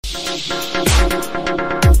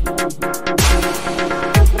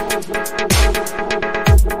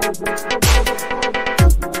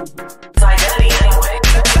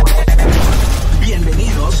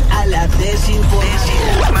Bienvenidos a la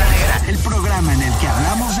Desinformadera, el programa en el que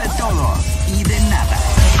hablamos de todo y de nada.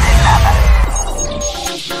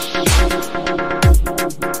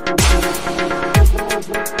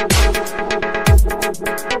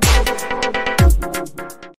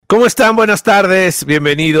 ¿Cómo están? Buenas tardes,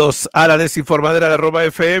 bienvenidos a la Desinformadera de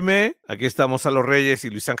 @FM. Aquí estamos a los Reyes y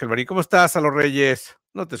Luis Ángel Marín. ¿Cómo estás, a los Reyes?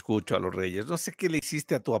 No te escucho, a los Reyes. No sé qué le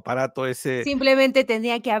hiciste a tu aparato ese. Simplemente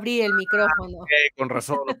tenía que abrir el micrófono. Con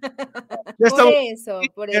razón.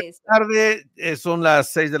 Por eso. Tarde, son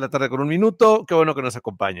las 6 de la tarde con 1 minuto. Qué bueno que nos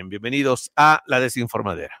acompañen. Bienvenidos a la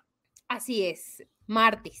Desinformadera. Así es,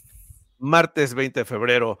 martes. Martes 20 de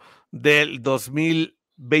febrero del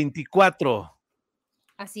 2024.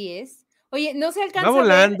 Así es. Oye, no se alcanza Va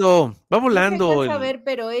volando. No se alcanza a ver,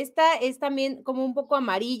 pero esta es también como un poco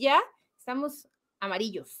amarilla. Estamos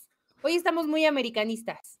amarillos. Hoy estamos muy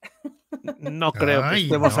americanistas. No creo que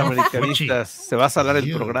estemos americanistas. Se va a salar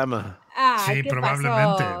el programa. Sí,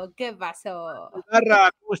 probablemente. ¿Qué pasó?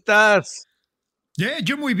 Garra, ¿cómo estás?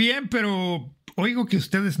 Yo muy bien, pero oigo que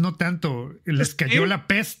ustedes no tanto. ¿Les cayó la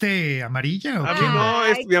peste amarilla? ¿O A qué? mí no,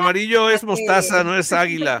 mi amarillo es mostaza, no es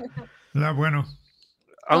águila. Bueno.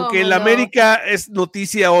 Aunque en América es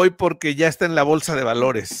noticia hoy porque ya está en la Bolsa de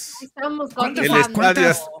Valores. Estamos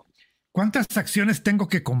 ¿Cuántas acciones tengo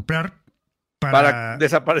que comprar para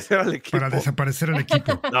desaparecer al equipo?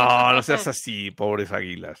 No seas así, pobres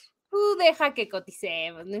águilas. Tú deja que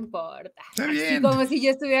coticemos, no importa. Está bien. Así como si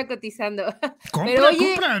yo estuviera cotizando.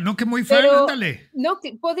 Compra, no que muy fan, ándale. No,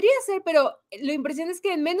 que podría ser, pero lo impresionante es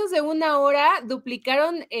que en menos de una hora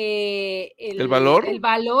duplicaron ¿El valor? El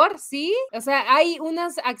valor, sí. O sea, hay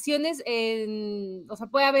unas acciones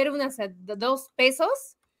puede haber unas 2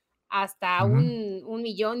 pesos hasta un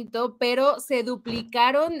millón y todo, pero se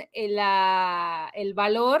duplicaron el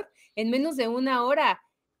valor en menos de una hora.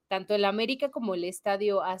 Tanto el América como el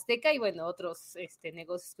Estadio Azteca y bueno, otros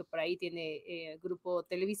negocios que por ahí tiene el Grupo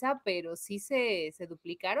Televisa, pero sí se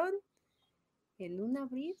duplicaron en un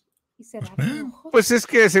abrir y cerrar ojos. Pues es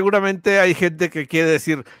que seguramente hay gente que quiere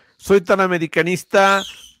decir, soy tan americanista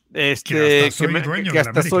que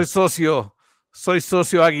hasta soy socio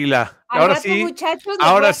águila. Ahora sí, muchachos,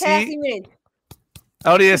 ahora sí, así, miren.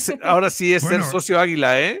 ahora sí es ser socio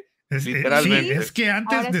águila, ¿eh? Literalmente. Sí, es que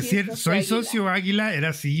antes ahora decir sí soy socio águila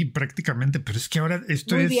era así prácticamente, pero es que ahora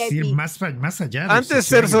esto muy es VIP. ir más allá. Antes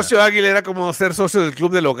ser socio águila era como ser socio del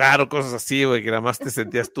club del hogar o cosas así, güey, que nada más te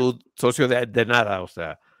sentías tú socio de nada, o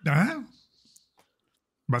sea.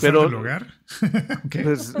 ¿Vas al hogar? Okay.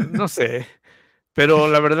 Pues, no sé. Pero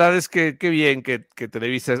la verdad es que qué bien que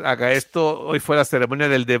Televisa haga esto. Hoy fue la ceremonia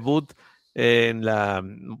del debut en la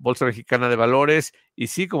Bolsa Mexicana de Valores y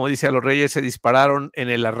sí, como dice a los Reyes, se dispararon en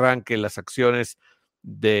el arranque las acciones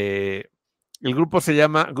el grupo se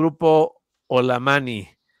llama Grupo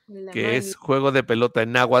Olamani, que es juego de pelota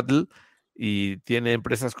en náhuatl y tiene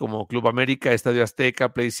empresas como Club América, Estadio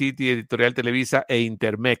Azteca, Play City, Editorial Televisa e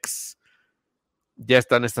Intermex. Ya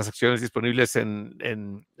están estas acciones disponibles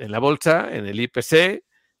en la bolsa, en el IPC,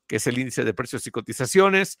 que es el índice de precios y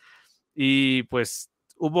cotizaciones, y pues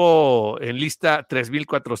hubo en lista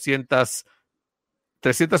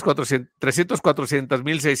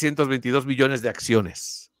 304,622 millones de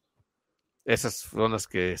acciones. Esas son las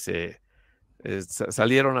que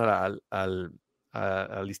salieron al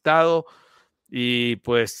listado y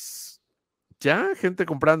pues ya gente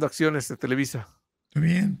comprando acciones de Televisa. Está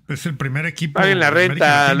bien, es el primer equipo. Paguen la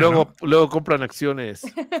renta, luego compran acciones.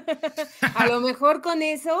 A lo mejor con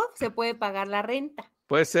eso se puede pagar la renta.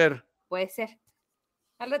 Puede ser.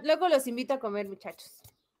 Luego los invito a comer, muchachos.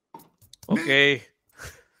 Ok.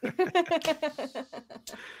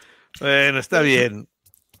 Bueno, está bien.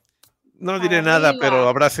 No diré nada, pero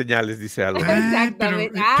habrá señales, dice algo.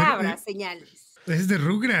 Exactamente. Habrá señales. Es de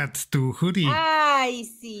Rugrats, tu hoodie. Ay,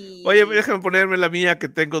 sí. Oye, déjame ponerme la mía que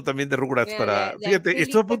tengo también de Rugrats fíjate,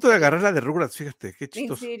 estuve a punto de agarrar la de Rugrats, fíjate, qué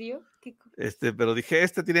chistoso. ¿En serio? Pero dije,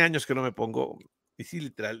 tiene años que no me pongo. Y sí,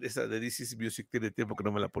 literal, esa de This Is Music tiene tiempo que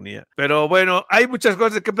no me la ponía. Pero bueno, hay muchas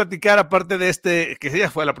cosas de qué platicar, aparte de que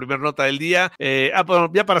ya fue la primera nota del día.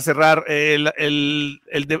 Bueno, ya para cerrar,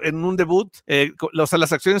 en un debut,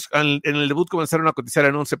 las acciones en el debut comenzaron a cotizar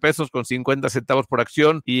en 11 pesos con 50 centavos por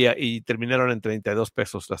acción y terminaron en 32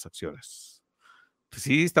 pesos las acciones. Pues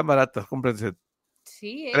sí, están baratas, cómprense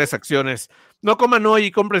 3 acciones. No coman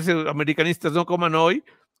hoy, cómprense, americanistas, no coman hoy.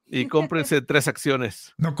 Y cómprense 3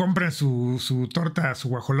 acciones. No compren su torta, su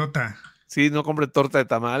guajolota. Sí, no compren torta de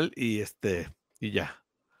tamal y ya.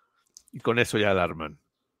 y con eso ya alarman,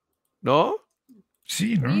 ¿no?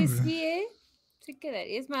 Sí, ¿no? Oye, sí, sí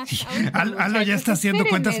quedaría. Es más, Sí. ahorita, Aldo ya está haciendo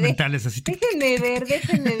cuentas mentales. Así. Déjenme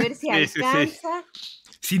ver si alcanza.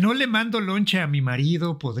 Si no le mando lonche a mi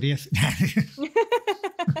marido, podrías.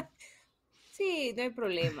 Sí, no hay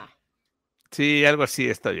problema. Sí, algo así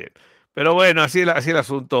está bien. Pero bueno, así el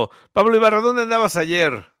asunto. Pablo Ibarra, ¿dónde andabas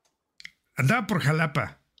ayer? Andaba por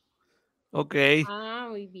Jalapa. Ok. Ah,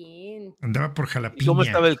 muy bien. Andaba por ¿Y Jalapiña. cómo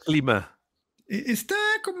estaba el clima? Está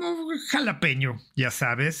como jalapeño, ya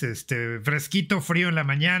sabes, fresquito, frío en la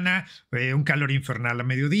mañana, un calor infernal a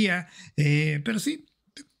mediodía, pero sí,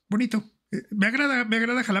 bonito. Me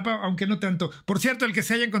agrada Jalapa, aunque no tanto. Por cierto, el que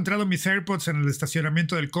se haya encontrado mis AirPods en el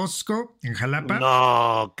estacionamiento del Costco en Jalapa.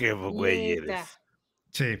 No, qué güey eres.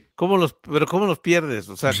 Sí. ¿Cómo los pierdes?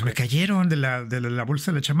 O sea, Pues me cayeron de la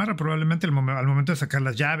bolsa de la chamarra, probablemente al momento de sacar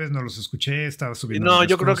las llaves, no los escuché, estaba subiendo. No,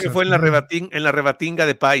 yo creo que fue en la rebatinga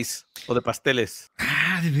de país o de pasteles.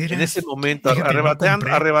 Ah, de veras. En ese momento, Fíjate,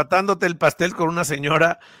 arrebatándote el pastel con una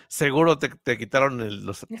señora, seguro te quitaron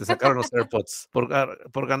te sacaron los AirPods. Por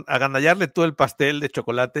agandallarle tú el pastel de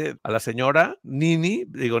chocolate a la señora, Neni,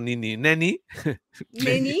 ¿Neni?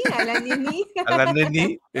 ¿A la Neni? a la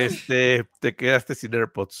Neni, te quedaste sin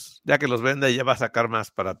AirPods. Ya que los vende, ya va a sacar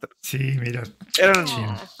más para atrás. Sí, mira.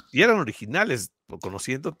 Eran originales,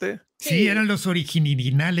 conociéndote. Sí, eran los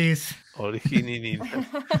originales.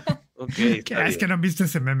 Okay, es que no han visto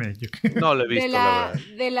ese meme. No lo he visto, la verdad.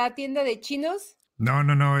 ¿De la tienda de chinos? No,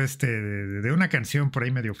 de una canción por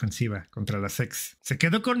ahí medio ofensiva contra las ex. Se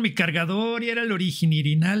quedó con mi cargador y era el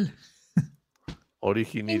original.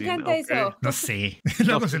 Me encanta eso. No sé.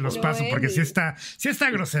 Luego se los paso porque sí está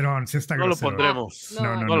groserón, No lo pondremos.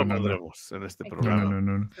 No lo pondremos en este programa.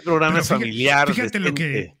 No. Este programa es familiar. Fíjate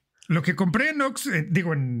lo que compré en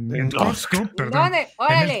en Costco, perdón.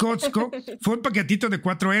 En el Costco fue un paquetito de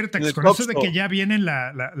 4 AirTags. Con eso de que ya vienen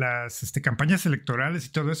las campañas electorales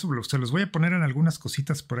y todo eso, se los voy a poner en algunas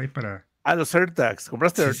cositas por ahí para. Los AirTags.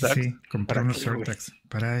 ¿Compraste AirTags? Sí, compré unos AirTags.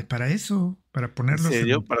 Para eso, para ponerlos. ¿En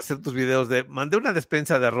serio? Para hacer tus videos mandé una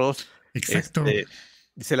despensa de arroz. Exacto.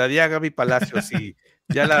 Y se la di a Gaby Palacios y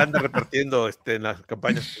ya la anda repartiendo en las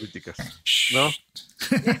campañas políticas, ¿no?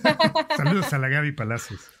 Saludos a la Gaby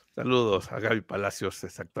Palacios. Saludos a Gaby Palacios,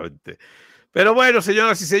 exactamente. Pero bueno,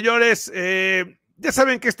 señoras y señores, ya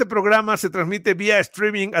saben que este programa se transmite vía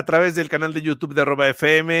streaming a través del canal de YouTube de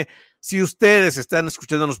 @FM. Si ustedes están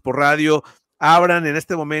escuchándonos por radio, abran en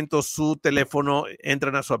este momento su teléfono,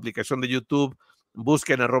 entren a su aplicación de YouTube,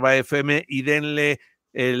 busquen @FM y denle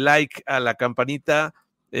like a la campanita,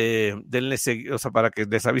 denle para que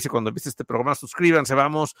les avise cuando empiece este programa, suscríbanse,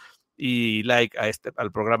 vamos, y like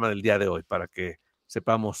al programa del día de hoy para que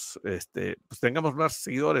sepamos, pues tengamos más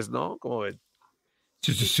seguidores, ¿no? ¿Cómo ven?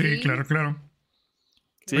 Sí, claro.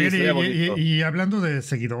 Sí, oye, y hablando de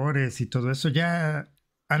seguidores y todo eso, ¿ya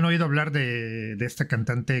han oído hablar de esta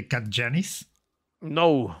cantante Kat Janis?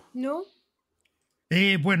 No.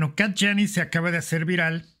 Bueno, Kat Janis se acaba de hacer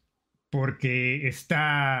viral porque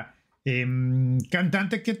esta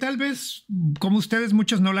cantante que tal vez, como ustedes,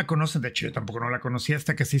 muchos no la conocen. De hecho, yo tampoco no la conocía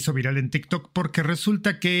hasta que se hizo viral en TikTok, porque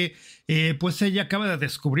resulta que pues ella acaba de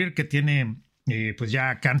descubrir que tiene pues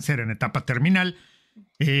ya cáncer en etapa terminal.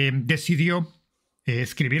 Decidió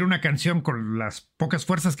escribir una canción con las pocas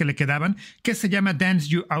fuerzas que le quedaban, que se llama Dance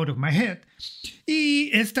You Out of My Head. Y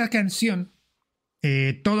esta canción,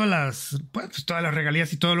 todas las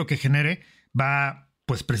regalías y todo lo que genere va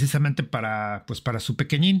pues precisamente para su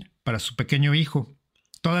pequeñín, para su pequeño hijo.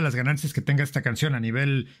 Todas las ganancias que tenga esta canción a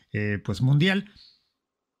nivel pues mundial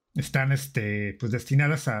están pues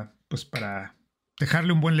destinadas para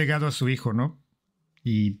dejarle un buen legado a su hijo, ¿no?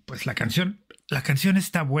 Y pues la canción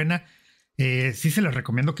está buena. Sí se les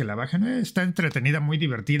recomiendo que la bajen. Está entretenida, muy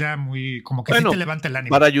divertida, muy como que sí te levanta el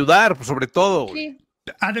ánimo. Para ayudar, pues, sobre todo. Sí.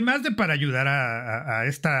 Además de para ayudar a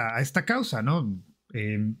esta causa, ¿no?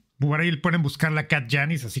 Por ahí pueden buscar la Kat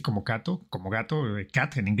Janis, así como gato,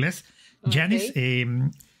 Kat en inglés. Janis,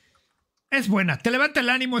 es buena, te levanta el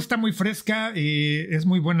ánimo, está muy fresca, es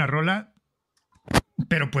muy buena rola,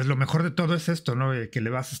 pero pues lo mejor de todo es esto, ¿no? Que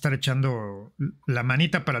le vas a estar echando la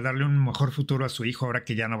manita para darle un mejor futuro a su hijo ahora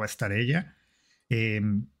que ya no va a estar ella.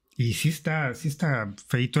 Y sí está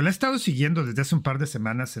feito. La he estado siguiendo desde hace un par de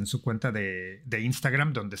semanas en su cuenta de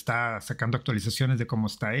Instagram, donde está sacando actualizaciones de cómo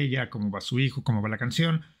está ella, cómo va su hijo, cómo va la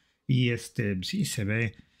canción. Y sí, se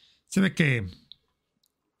ve que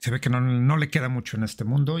no le queda mucho en este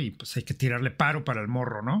mundo y pues hay que tirarle paro para el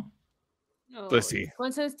morro, ¿no? Pues sí.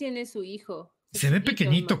 ¿Cuántos años tiene su hijo? Se ve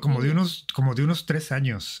pequeñito, como de unos 3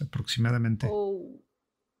 años aproximadamente.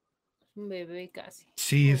 Un bebé casi.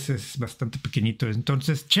 Sí, ese es bastante pequeñito.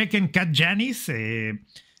 Entonces, chequen Cat Janice,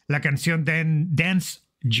 la canción Dance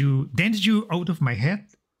You Out of My Head.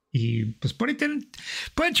 Y pues por ahí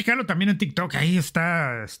pueden checarlo también en TikTok. Ahí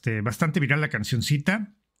está bastante viral la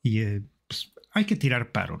cancioncita. Y pues hay que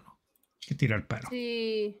tirar paro, ¿no? Hay que tirar paro.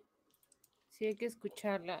 Sí, sí hay que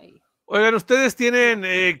escucharla ahí. Oigan, ¿ustedes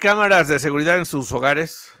tienen cámaras de seguridad en sus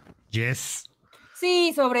hogares? Yes.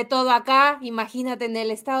 Sí, sobre todo acá, imagínate en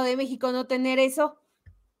el Estado de México no tener eso.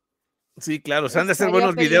 Sí, claro, se han de hacer Estaría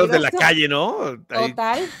buenos videos de la peligroso. calle, ¿no? Ahí.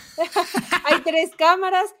 Total. Hay 3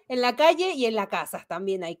 cámaras en la calle y en la casa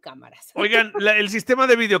también hay cámaras. Oigan, el sistema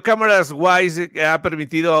de videocámaras Wise ha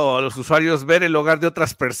permitido a los usuarios ver el hogar de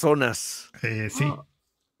otras personas. Sí. Oh.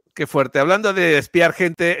 Qué fuerte. Hablando de espiar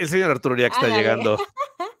gente, el señor Arturo ya que está Ándale. llegando.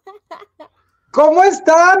 ¿Cómo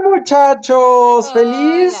están, muchachos? Hola.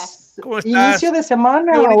 ¡Feliz ¿Cómo estás? inicio de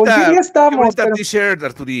semana! Qué ¿O en bonita, qué día qué estamos? bonita Pero t-shirt,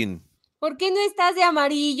 Arturín. ¿Por qué no estás de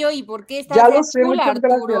amarillo y por qué estás ya de lo sé, azul, muchas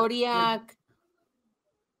Arturo gracias. Oriac?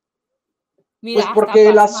 Mira, Pues hasta porque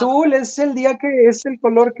el pasmado. azul es el día que es el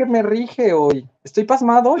color que me rige hoy. ¿Estoy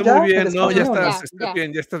pasmado Está ya? muy bien, ¿Me no, ya despasmé o no? estás Ya.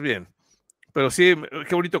 bien, ya estás bien. Pero sí,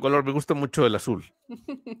 qué bonito color, me gusta mucho el azul.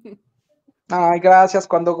 Ay, gracias,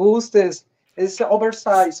 cuando gustes. Es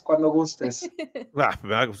oversize cuando gustes. Me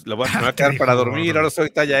va a Te quedar dijo para dormir, gordo. ahora soy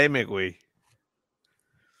talla M, güey.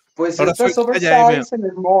 Pues Ahora esto es soy talla M. oversize en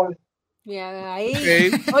el mall. Mira, ahí.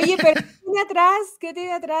 Ok. Oye, pero ¿qué tiene atrás? ¿Qué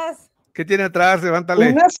tiene atrás? ¿Qué tiene atrás?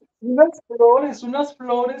 Levántale. Unas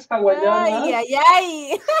flores hawaianas. Ay, ay,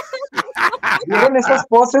 ay. ¿Vieron esas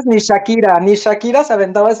poses? Ni Shakira se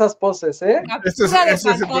aventaba esas poses, ¿eh? Captura de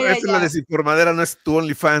Esta pantalla es la ya. desinformadera, no es tu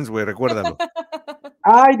OnlyFans, güey, recuérdalo.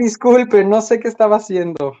 Ay, disculpen, no sé qué estaba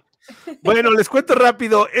haciendo. Bueno, les cuento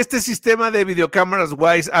rápido, este sistema de videocámaras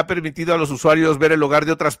Wise ha permitido a los usuarios ver el hogar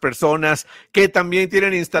de otras personas que también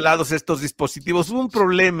tienen instalados estos dispositivos. Hubo un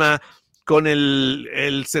problema con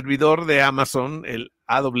el servidor de Amazon, el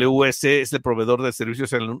AWS, es el proveedor de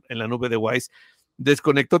servicios en la nube de Wise.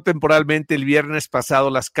 Desconectó temporalmente el viernes pasado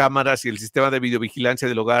las cámaras y el sistema de videovigilancia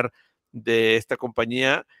del hogar de esta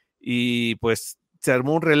compañía y pues se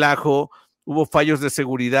armó un relajo. Hubo fallos de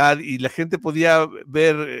seguridad y la gente podía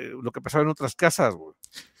ver lo que pasaba en otras casas, güey.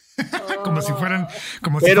 Como si fueran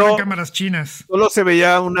Pero cámaras chinas. solo se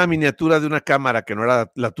veía una miniatura de una cámara que no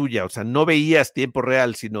era la tuya, o sea, no veías tiempo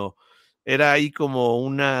real, sino era ahí como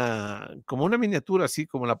una miniatura, así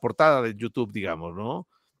como la portada de YouTube, digamos, ¿no?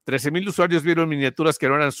 13,000 usuarios vieron miniaturas que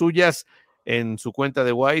no eran suyas en su cuenta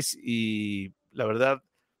de Wise y la verdad,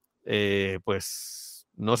 pues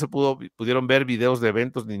no se pudieron ver videos de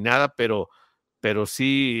eventos ni nada, pero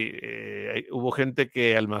sí hubo gente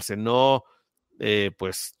que almacenó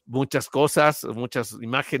pues muchas cosas, muchas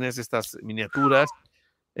imágenes, estas miniaturas,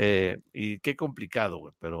 y qué complicado,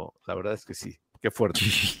 güey, pero la verdad es que sí, qué fuerte.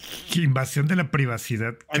 Qué invasión de la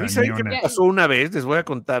privacidad. A mí, ¿saben qué me pasó una vez? Les voy a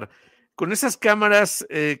contar. Con esas cámaras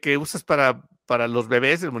que usas para los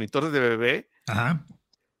bebés, el monitor de bebé, Ajá.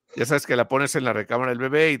 ya sabes que la pones en la recámara del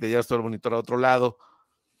bebé y te llevas todo el monitor a otro lado.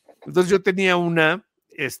 Entonces yo tenía una,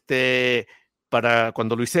 para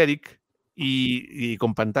cuando Luis Eric, y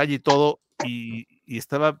con pantalla y todo, y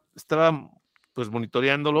estaba pues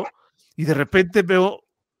monitoreándolo, y de repente veo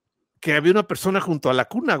que había una persona junto a la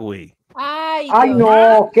cuna, güey. Ay, ¡Ay, Dios.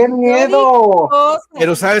 no! ¡Qué miedo!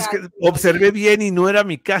 Pero sabes que observé bien y no era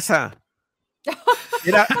mi casa.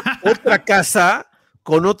 Era otra casa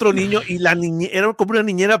con otro niño y la niñera, era como una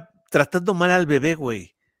niñera tratando mal al bebé,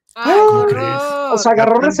 güey. Ay, ¿Cómo qué crees? horror. O sea,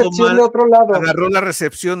 agarró Tratando recepción mal, de otro lado. agarró la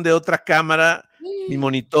recepción de otra cámara, mi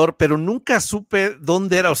monitor, pero nunca supe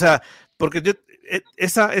dónde era, o sea, porque yo,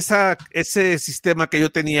 ese sistema que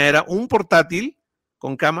yo tenía era un portátil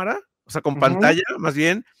con cámara, o sea, con pantalla, más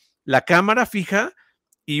bien, la cámara fija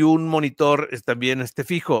y un monitor también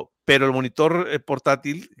fijo, pero el monitor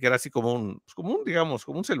portátil, que era así como un, digamos,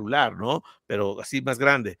 como un celular, ¿no? Pero así más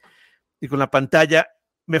grande. Y con la pantalla,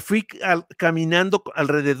 me fui caminando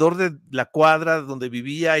alrededor de la cuadra donde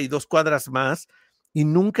vivía y 2 cuadras más, y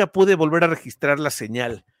nunca pude volver a registrar la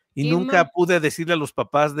señal. Y nunca pude decirle a los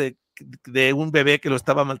papás de un bebé que lo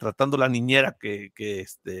estaba maltratando la niñera que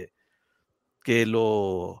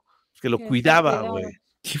lo cuidaba, güey.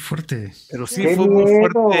 Qué fuerte. Pero sí, ¡Qué fue miedo!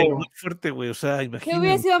 muy fuerte, güey. O sea, ¿Qué imagínate.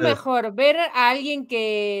 hubiera sido mejor? ¿Ver a alguien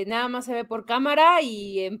que nada más se ve por cámara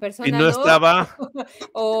y en persona Y no estaba.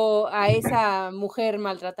 ¿O a esa mujer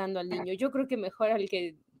maltratando al niño? Yo creo que mejor al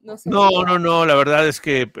que no se No, veía. la verdad es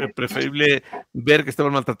que preferible ver que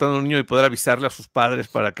estaban maltratando a un niño y poder avisarle a sus padres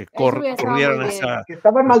para que Eso hubiera estado corrieran muy a bien. esa. Que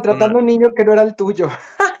estaban maltratando a un niño que no era el tuyo.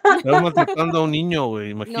 Estaban maltratando a un niño,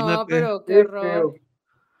 güey, imagínate. No, pero qué Qué horror. feo.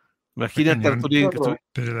 Imagínate, cañón. Arturín,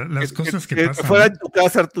 Pero las cosas que pasan. fuera ¿no? en tu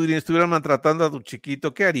casa, Arturín, estuvieran maltratando a tu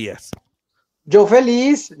chiquito, ¿qué harías? Yo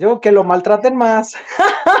feliz, yo que lo maltraten más.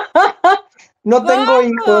 No tengo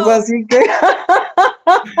hijos, así que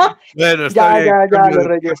Bueno, está bien. ya, los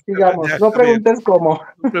Reyes, sigamos. Ya No está bien. preguntes cómo.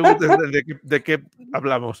 No preguntes de qué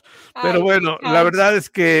hablamos. Pero Ay, bueno, ay. la verdad es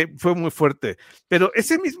que fue muy fuerte. Pero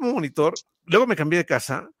ese mismo monitor, luego me cambié de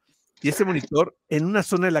casa y ese monitor en una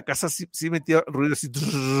zona de la casa sí metía ruido así.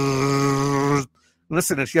 Unas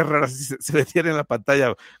energías raras se metían en la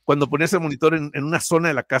pantalla. Cuando ponías el monitor en una zona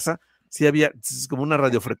de la casa, sí había como una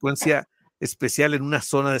radiofrecuencia especial en una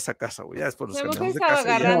zona de esa casa, güey. Ya después nos A lo mejor cambiamos de estaba casa y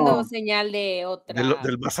ya, agarrando No. señal de otra.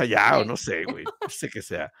 del más allá, o no sé, güey. No sé qué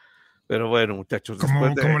sea. Pero bueno, muchachos,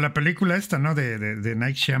 Como la película esta, ¿no? De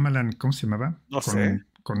Night Shyamalan, ¿cómo se llamaba? No sé.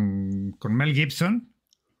 Con Mel Gibson.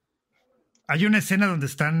 Hay una escena donde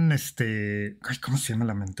están, ay, ¿cómo se llama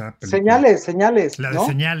la mentada película? Señales, La de ¿no?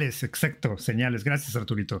 Señales, exacto, Señales. Gracias,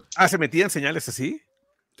 Arturito. ¿se metían señales así?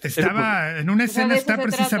 Estaba en una O sea, escena, de eso está se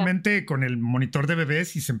precisamente con el monitor de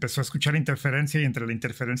bebés y se empezó a escuchar interferencia y entre la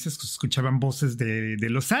interferencia se escuchaban voces de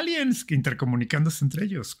los aliens que intercomunicándose entre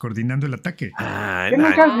ellos, coordinando el ataque. Ay, ¿Qué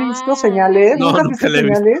nunca has visto señales? No, ¿Nunca has nunca visto la he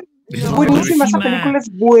visto. señales? Es Es buenísima, esa buenísima. película es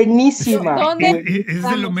buenísima. ¿Dónde? Es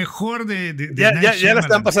de lo mejor de ¿Ya Night la están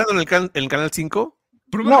Shyamalan. pasando en el Canal 5?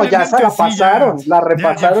 No, ya se la Probablemente, sí, pasaron, la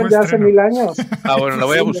repasaron fue ya hace estreno. 1000 años. Bueno, la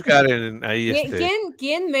voy a Sí. buscar ahí.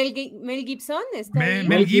 ¿Quién? ¿Mel Gibson? ¿Está ahí?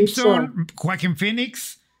 Mel Gibson, Joaquin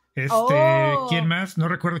Phoenix, Oh. ¿quién más? No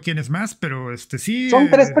recuerdo quién es más, pero sí. Son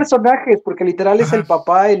 3 personajes, porque literal es Ajá. el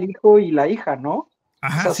papá, el hijo y la hija, ¿no?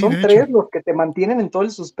 Ajá, O sea, sí, son de 3 hecho. los que te mantienen en todo el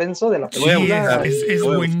suspenso de la Sí, voy a película. buscar. es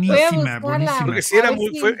Voy a buenísima, buscarla. buenísima. Porque sí A era ver muy.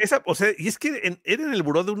 si- O sea, y es que era en el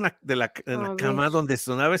buró en la A cama ver. donde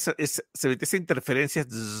sonaba se metía esa interferencia.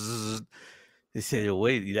 Decía yo,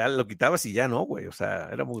 güey, y ya lo quitabas y ya no, güey. O sea,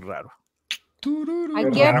 era muy raro.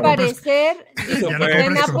 Aquí Ya al lo parecer Eso está fue- en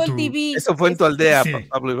compras con Apple tu- TV. Eso fue en tu aldea, Sí.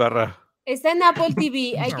 Pablo Ibarra. Está en Apple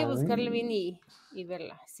TV. Hay que No. buscarle bien y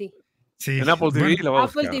verla. Sí. Sí, En Apple TV bueno, la voy a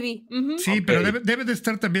Apple buscar. TV. Ujú. sí, Ok. pero debe de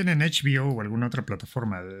estar también en HBO o alguna otra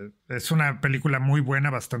plataforma. Es una película muy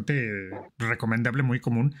buena, bastante recomendable, muy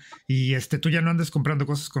común. Y tú ya no andes comprando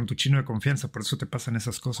cosas con tu chino de confianza, por eso te pasan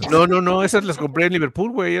esas cosas. No, esas las compré en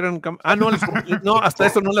Liverpool, güey. No, hasta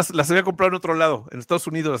eso no las había comprado en otro lado. En Estados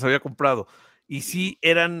Unidos las había comprado. Y sí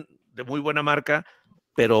eran de muy buena marca,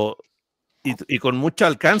 pero y con mucho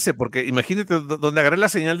alcance, porque imagínate donde agarré la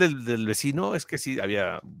señal del vecino, es que sí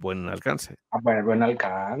había buen alcance. Buen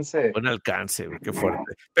alcance. Buen alcance, güey, qué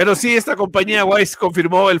fuerte. Pero sí, esta compañía Wise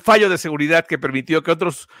confirmó el fallo de seguridad que permitió que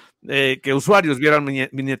otros que usuarios vieran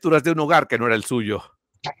miniaturas de un hogar que no era el suyo.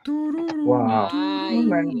 Wow. Ay,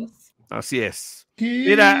 Bueno. Dios. Así es.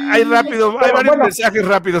 Mira, hay varios bueno. mensajes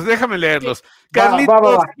rápidos, déjame leerlos. Va.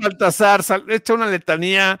 Carlitos Baltasar echa una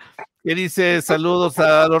letanía que dice: saludos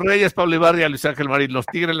a los Reyes, Pablo Ibarra y a Luis Ángel Marín. Los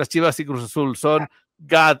Tigres, las Chivas y Cruz Azul son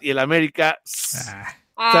God y el América.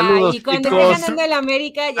 Saludos, Y cuando chicos. esté ganando el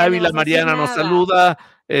América, ya Ávila no vas a decir Mariana nos nada. saluda.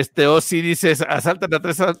 Osi dice: asaltan a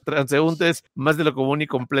 3 transeúntes, más de lo común y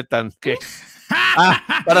completan. ¿Qué?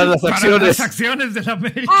 Para las acciones. Para las acciones de la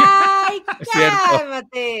América. ¡Ay, Es cierto.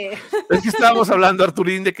 cálmate! Es que estábamos hablando,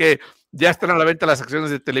 Arturín, de que ya están a la venta las acciones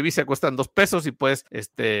de Televisa, cuestan $2 y puedes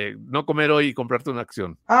no comer hoy y comprarte una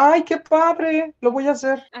acción. Ay, qué padre. Lo voy a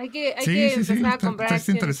hacer. Hay que Sí, empezar a comprar está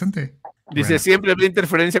acciones. interesante. Dice: Bueno. siempre había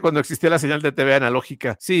interferencia cuando existía la señal de TV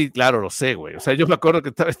analógica. Sí, claro, lo sé, güey. O sea, yo me acuerdo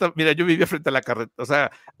que mira, yo vivía frente a la carretera, o sea,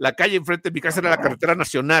 la calle enfrente de mi casa era la carretera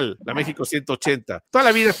nacional, la México 180. Toda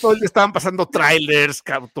la vida, todo el día estaban pasando trailers,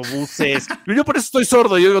 autobuses. Yo por eso estoy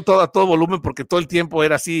sordo, yo oigo todo a todo volumen porque todo el tiempo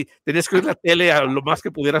era así. Tenías que oír la tele a lo más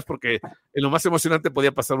que pudieras porque en lo más emocionante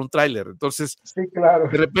podía pasar un tráiler. Entonces, Sí, claro.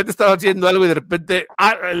 de repente estaba haciendo algo y de repente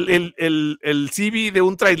el CV de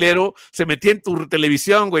un trailero se metía en tu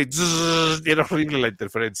televisión, güey. Y era horrible la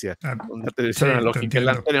interferencia. Con la televisión Sí, analógica,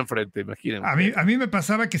 la antena enfrente, imagínense. A mí me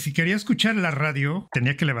pasaba que si quería escuchar la radio,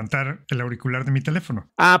 tenía que levantar el auricular de mi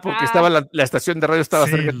teléfono. Porque estaba la estación de radio estaba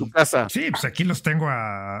Sí, cerca de tu casa. Sí, pues aquí los tengo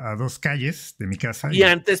a 2 calles de mi casa. Y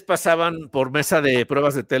antes pasaban por mesa de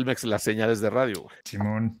pruebas de Telmex las señales de radio, güey.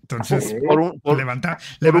 Simón, entonces Por un levantaba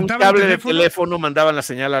cable el de teléfono mandaban la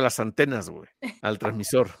señal a las antenas, güey, al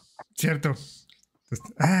transmisor. Cierto.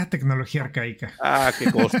 Tecnología arcaica. Qué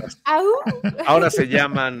cosas. ¡Au! Ahora se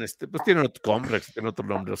llaman, pues tienen otro complex, tienen otro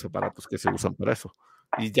nombre los aparatos que se usan para eso.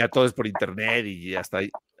 Y ya todo es por internet y ya está ahí.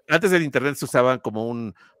 Antes del internet se usaban como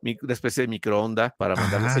una especie de microonda para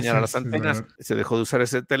mandar la señal a las antenas. Se dejó de usar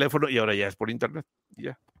ese teléfono y ahora ya es por internet. Y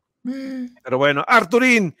ya. Pero bueno,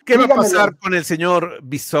 Arturín, ¿qué va a Dígamelo. pasar con el señor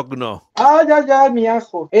Bisogno? Ya, mi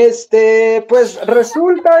ajo. Pues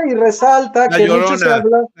resulta y resalta La que mucho se llorona,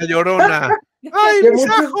 habla. la llorona. ¡Ay, Que mis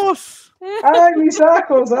muchos- ajos! Ay, mis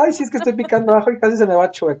ajos. Ay, sí es que estoy picando ajo y casi se me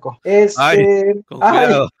va chueco. Con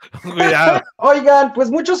cuidado, con cuidado. Oigan,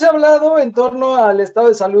 pues mucho se ha hablado en torno al estado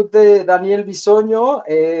de salud de Daniel Bisogno.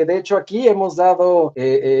 De hecho, aquí hemos dado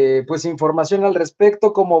pues información al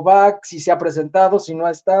respecto, cómo va, si se ha presentado, si no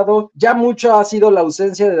ha estado. Ya mucho ha sido la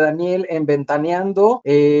ausencia de Daniel en Ventaneando.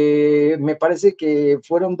 Me parece que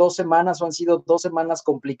fueron 2 semanas o han sido 2 semanas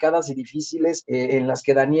complicadas y difíciles en las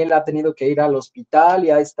que Daniel ha tenido que ir al hospital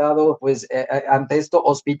y ha estado pues ante esto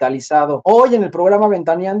hospitalizado. Hoy en el programa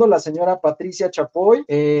Ventaneando, la señora Pati Chapoy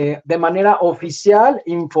de manera oficial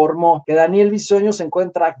informó que Daniel Bisogno se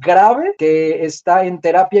encuentra grave, que está en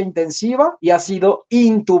terapia intensiva y ha sido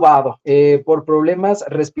intubado por problemas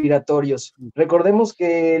respiratorios. Recordemos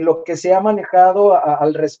que lo que se ha manejado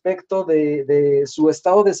al respecto de su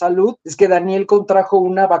estado de salud es que Daniel contrajo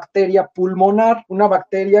una bacteria pulmonar, una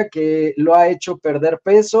bacteria que lo ha hecho perder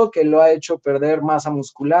peso, que lo ha hecho perder masa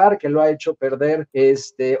muscular, que lo ha hecho perder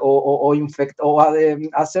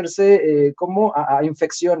hacerse a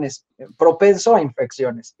infecciones, propenso a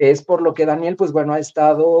infecciones. Es por lo que Daniel, pues bueno, ha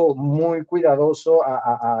estado muy cuidadoso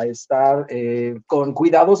a estar con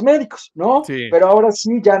cuidados médicos, ¿no? Sí. Pero ahora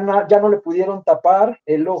sí, ya no le pudieron tapar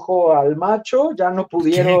el ojo al macho, ya no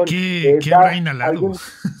pudieron ¿Qué habrá inhalado?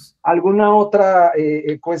 alguna otra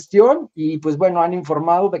cuestión y pues bueno, han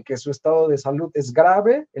informado de que su estado de salud es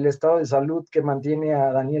grave, el estado de salud que mantiene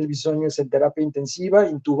a Daniel Bisogno es en terapia intensiva,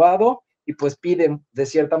 intubado, y pues piden de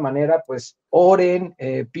cierta manera, pues oren,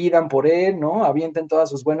 pidan por él, ¿no? Avienten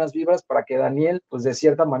todas sus buenas vibras para que Daniel, pues de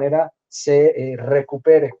cierta manera se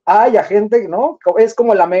recupere. Hay a gente, ¿no? Es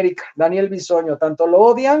como el América, Daniel Bisogno, tanto lo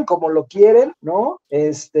odian como lo quieren, ¿no?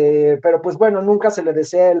 Pero pues bueno, nunca se le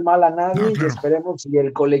desea el mal a nadie. No, claro. Y esperemos que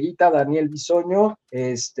el coleguita Daniel Bisogno,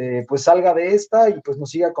 pues salga de esta y pues nos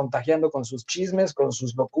siga contagiando con sus chismes, con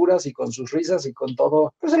sus locuras y con sus risas y con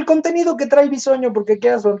todo, pues el contenido que trae Bisogno, porque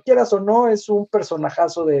quieras o no, es un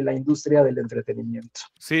personajazo de la industria del entretenimiento.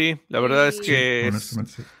 Sí, la verdad es que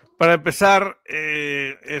Sí. para empezar,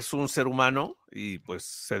 es un ser humano y pues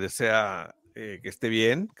se desea que esté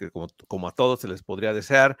bien, que como a todos se les podría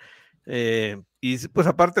desear. Y pues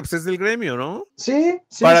aparte, pues es del gremio, ¿no? Sí.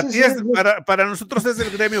 Para nosotros es del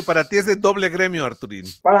gremio, para ti es de doble gremio, Arturín.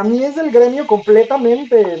 Para mí es del gremio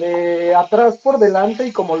completamente, de atrás por delante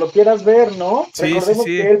y como lo quieras ver, ¿no? Sí, Recordemos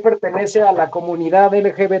sí. que él pertenece a la comunidad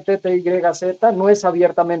LGBTYZ, no es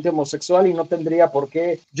abiertamente homosexual y no tendría por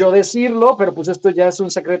qué yo decirlo, pero pues esto ya es un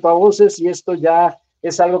secreto a voces y esto ya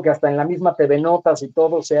es algo que hasta en la misma TV Notas y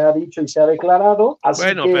todo se ha dicho y se ha declarado. Así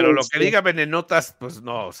Bueno, que, pero lo que diga Venenotas, pues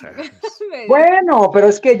no, o sea. Bueno, pero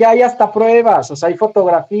es que ya hay hasta pruebas, o sea, hay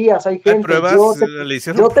fotografías, hay gente. ¿Hay pruebas?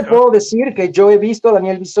 Yo te puedo decir que yo he visto a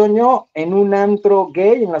Daniel Bisogno en un antro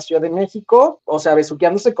gay en la Ciudad de México, o sea,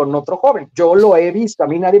 besuqueándose con otro joven. Yo lo he visto, a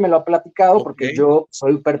mí nadie me lo ha platicado porque yo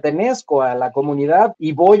pertenezco a la comunidad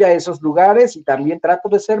y voy a esos lugares y también trato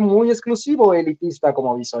de ser muy exclusivo, elitista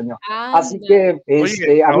como Bisogno. Así que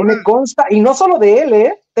a mí me consta, y no solo de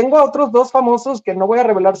él, tengo a otros dos famosos que no voy a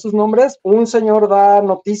revelar sus nombres. Un señor da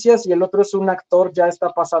noticias y el otro es un actor, ya está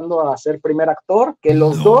pasando a ser primer actor, que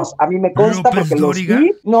los dos, a mí me consta López porque Dóriga. los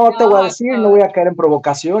vi, no te voy a decir, no voy a caer en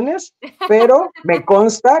provocaciones, pero me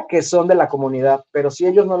consta que son de la comunidad, pero si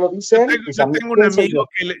ellos no lo dicen,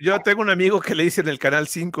 yo tengo un amigo que le dice en el Canal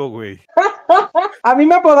 5, güey. A mí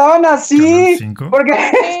me apodaban así, porque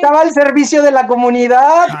estaba al servicio de la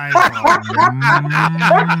comunidad.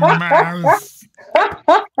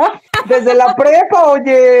 Desde la prepa,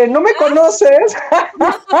 oye, ¿no me conoces?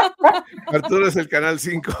 Arturo es el Canal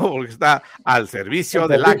 5 porque está al servicio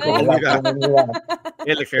de la comunidad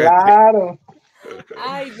LGBT. Claro.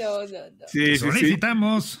 Ay, no. Sí.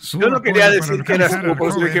 Solicitamos. Yo no quería decir que eras tú,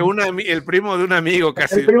 porque el primo de un amigo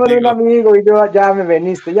casi. El primo de un amigo y yo ya me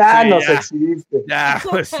veniste, nos exhibiste. Ya,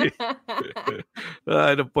 pues sí.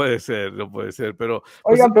 Ay, no puede ser, pero.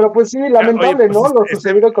 Oigan, pero pues sí, lamentable, ¿no? Lo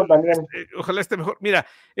sucedido con Daniel. Ojalá esté mejor. Mira,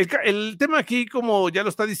 el tema aquí, como ya lo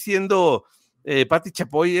está diciendo Pati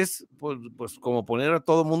Chapoy, es pues como poner a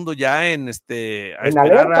todo mundo ya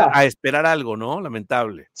a esperar algo, ¿no?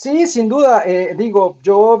 Lamentable. Sí, sin duda.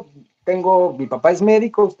 Mi papá es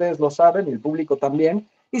médico, ustedes lo saben, y el público también.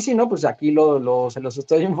 Y si no, pues aquí se los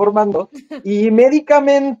estoy informando. Y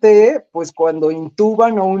médicamente, pues cuando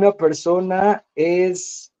intuban a una persona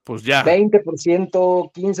es Pues ya.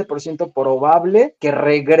 20%, 15% probable que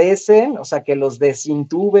regresen, o sea, que los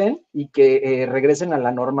desintuben y que regresen a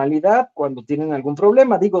la normalidad cuando tienen algún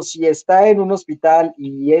problema. Digo, si está en un hospital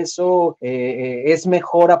y eso es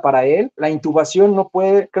mejora para él, la intubación no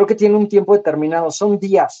puede, creo que tiene un tiempo determinado, son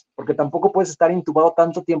días, porque tampoco puedes estar intubado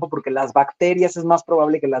tanto tiempo porque las bacterias, es más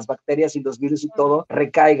probable que las bacterias y los virus y todo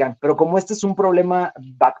recaigan, pero como este es un problema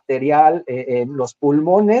bacterial en los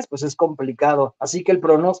pulmones, pues es complicado. Así que el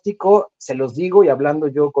pronóstico, se los digo y hablando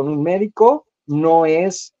yo con un médico, no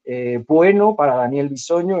es bueno para Daniel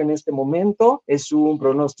Bisogno en este momento. Es un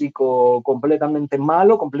pronóstico completamente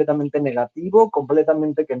malo, completamente negativo,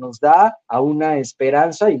 completamente que nos da a una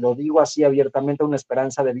esperanza, y lo digo así abiertamente, una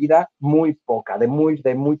esperanza de vida muy poca, de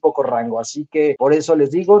muy poco rango. Así que por eso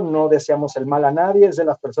les digo, no deseamos el mal a nadie, es de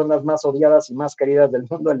las personas más odiadas y más queridas del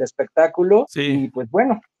mundo del espectáculo. Sí. Y pues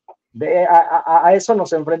bueno, a eso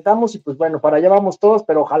nos enfrentamos y pues bueno, para allá vamos todos,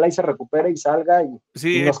 pero ojalá y se recupere y salga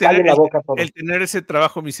y nos calle la boca a todos. El tener ese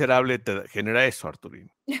trabajo miserable te genera eso, Arturín.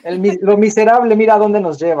 Lo miserable, mira a dónde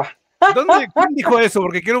nos lleva. ¿Quién dijo eso?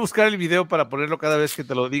 Porque quiero buscar el video para ponerlo cada vez que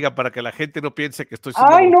te lo diga, para que la gente no piense que estoy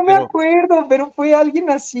siendo no me acuerdo, pero fue alguien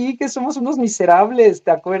así, que somos unos miserables,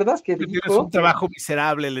 ¿te acuerdas que dijo? Tienes un trabajo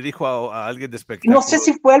miserable, le dijo a alguien de espectáculo. No sé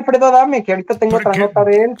si fue Alfredo Adame, que ahorita tengo otra nota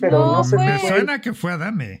de él, pero no sé. Me suena que fue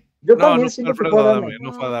Adame. Yo también siento que fue Adame.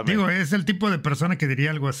 No fue Adame. Digo, es el tipo de persona que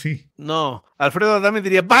diría algo así. No, Alfredo Adame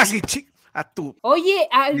diría, vas y a tú. Oye,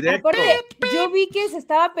 aparte, yo vi que se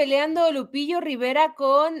estaba peleando Lupillo Rivera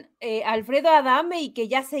con Alfredo Adame y que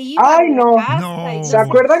ya se iba. ¡Ay, no! ¿Se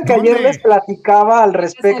acuerdan que ayer les platicaba al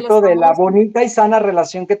respecto de la bonita y sana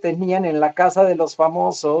relación que tenían en la Casa de los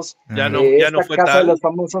Famosos? Ya no fue Casa tal. de los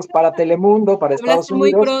Famosos para Telemundo, para Estados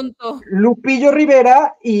Unidos. Muy pronto. Lupillo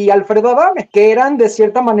Rivera y Alfredo Adame, que eran de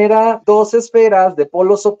cierta manera dos esferas de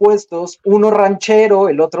polos opuestos, uno ranchero,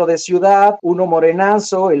 el otro de ciudad, uno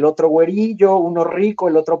morenazo, el otro güerito, uno rico,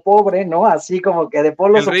 el otro pobre, ¿no? Así como que de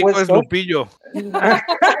polos opuestos. El rico es Lupillo.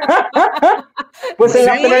 Pues en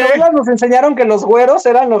las telenovelas nos enseñaron que los güeros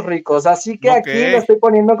eran los ricos, así que aquí lo estoy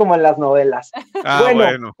poniendo como en las novelas.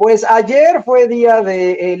 Bueno, pues ayer fue día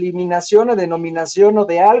de eliminación o de nominación o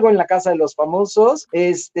de algo en la Casa de los Famosos,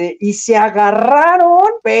 y se agarraron,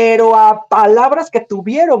 pero a palabras que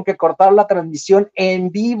tuvieron que cortar la transmisión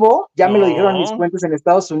en vivo, ya me lo dijeron mis fuentes en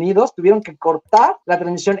Estados Unidos, tuvieron que cortar la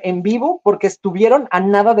transmisión en vivo porque estuvieron a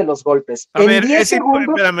nada de los golpes. A ver,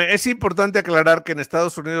 espérame, es importante aclarar que en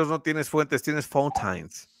Estados Unidos no tienes fuentes, tienes phone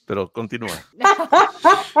times, pero continúa.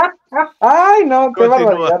 Ay, no, qué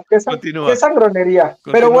barbaridad, qué sangronería.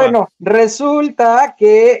 Pero bueno, resulta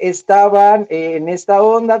que estaban en esta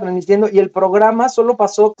onda transmitiendo y el programa solo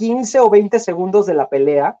pasó 15 o 20 segundos de la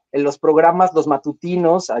pelea en los programas, los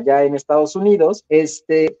matutinos allá en Estados Unidos,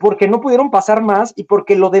 porque no pudieron pasar más y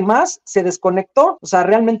porque lo demás se desconectó. O sea,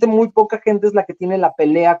 realmente muy poca gente es la que tiene la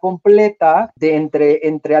pelea completa de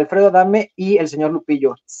entre Alfredo Adame y el señor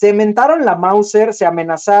Lupillo. Se mentaron la Mauser, se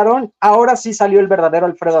amenazaron, ahora sí salió el verdadero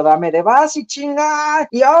Alfredo Adame de vas y chinga,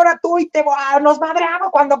 y ahora tú y nos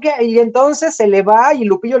madreamos cuando quieras, y entonces se le va y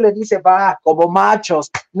Lupillo le dice, va, como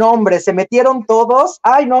machos, no hombre, se metieron todos,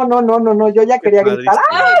 ay no, yo ya quería gritar,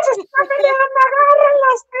 ¡ay, se está peleando,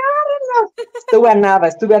 agárrenlas!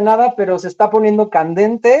 Estuve a nada, pero se está poniendo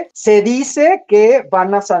candente, se dice que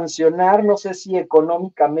van a sancionar, no sé si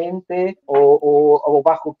económicamente o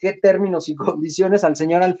bajo qué términos y condiciones al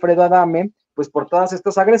señor Alfredo Adame, pues por todas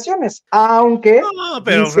estas agresiones, aunque... No,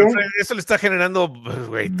 pero eso le está generando,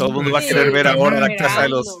 güey, todo el mundo va a querer ver ahora la Casa de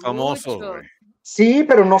los Famosos, güey. Sí,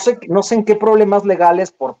 pero no sé en qué problemas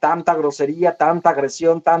legales por tanta grosería, tanta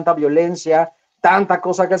agresión, tanta violencia, tanta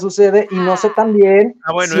cosa que sucede, y no sé también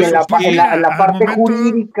si en la parte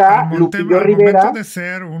jurídica, Lupillo Rivera... Al momento de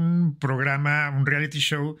ser un programa, un reality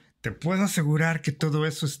show, te puedo asegurar que todo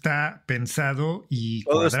eso está pensado y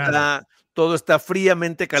cuadrado. Todo está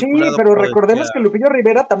fríamente calculado. Sí, pero recordemos que Lupillo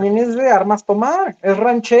Rivera también es de armas tomar, es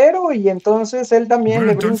ranchero y entonces él también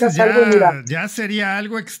le brinca algo. Mira, ya sería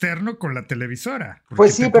algo externo con la televisora.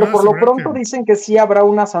 Pues sí, pero por lo pronto dicen que sí habrá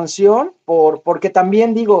una sanción, porque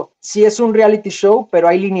también digo, sí es un reality show, pero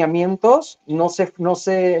hay lineamientos, no sé,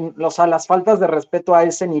 o sea, las faltas de respeto a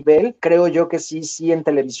ese nivel, creo yo que sí en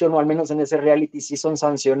televisión o al menos en ese reality sí son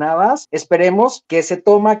sancionadas. Esperemos que se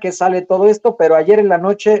toma, que sale todo esto, pero ayer en la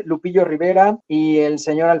noche Lupillo Rivera y el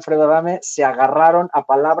señor Alfredo Adame se agarraron a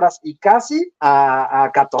palabras y casi a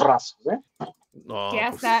catorrazos, No,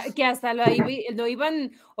 que hasta lo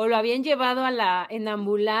iban o lo habían llevado en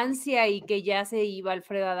ambulancia y que ya se iba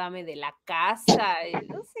Alfredo Adame de la casa,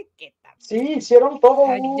 no sé qué tal. Sí, hicieron todo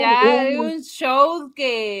Ya un show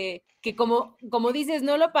que como dices,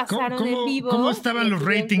 no lo pasaron en vivo. ¿Cómo estaban los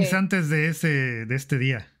ratings antes de este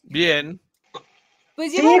día? Bien.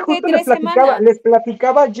 Pues Sí, lleva justo 3 semanas. les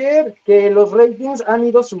platicaba ayer que los ratings han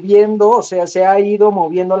ido subiendo, o sea, se ha ido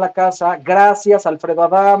moviendo la casa gracias a Alfredo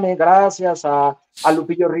Adame, gracias a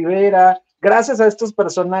Lupillo Rivera, gracias a estos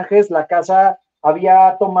personajes la casa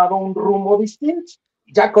había tomado un rumbo distinto.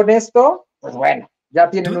 Ya con esto, pues bueno, ya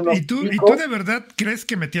tienen unos ¿Y tú de verdad crees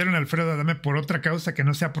que metieron a Alfredo Adame por otra causa que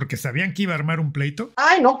no sea porque sabían que iba a armar un pleito?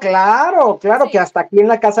 Ay, no, claro, sí. Que hasta aquí en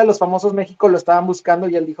la Casa de los Famosos México lo estaban buscando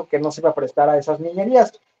y él dijo que no se iba a prestar a esas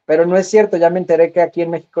niñerías, pero no es cierto, ya me enteré que aquí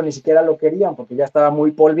en México ni siquiera lo querían porque ya estaba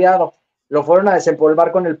muy polveado. Lo fueron a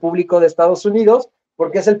desempolvar con el público de Estados Unidos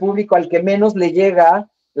porque es el público al que menos le llega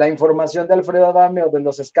la información de Alfredo Adame o de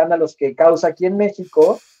los escándalos que causa aquí en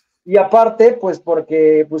México, y aparte, pues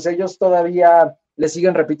porque pues ellos todavía le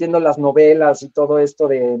siguen repitiendo las novelas y todo esto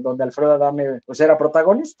de donde Alfredo Adame pues era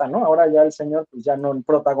protagonista, ¿no? Ahora ya el señor pues ya no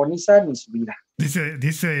protagoniza ni su vida.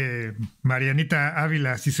 Dice Marianita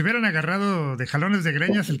Ávila, si se hubieran agarrado de jalones de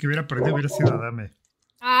greñas, el que hubiera perdido hubiera sido Adame.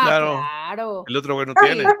 Claro. El otro güey no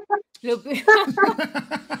tiene.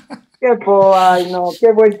 Ay, no,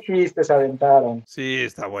 qué buen chiste se aventaron. Sí,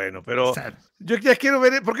 está bueno, pero yo ya quiero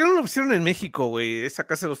ver, ¿por qué no lo pusieron en México, güey? Esa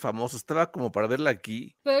Casa de los Famosos, estaba como para verla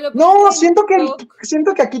aquí. No, siento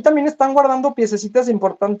que aquí también están guardando piececitas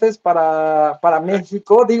importantes para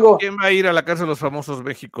México, digo. ¿Quién va a ir a la Casa de los Famosos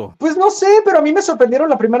México? Pues no sé, pero a mí me sorprendieron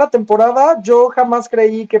la primera temporada. Yo jamás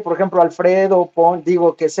creí que, por ejemplo, Alfredo,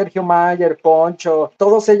 que Sergio Mayer, Poncho,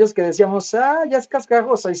 todos ellos que decíamos, ya es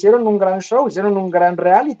cascajo, o sea, hicieron un gran show, hicieron un gran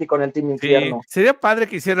reality con el Team Infierno. Sí, sería padre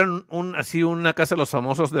que hicieran así una Casa de los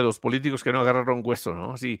Famosos de los políticos que no agarraron hueso,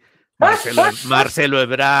 ¿no? Así, Marcelo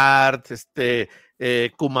Ebrard,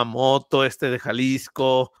 Kumamoto, de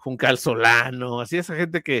Jalisco, Juncal Solano, así esa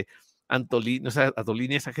gente que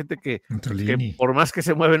Antolini, esa gente que por más que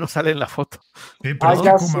se mueve no sale en la foto. Pero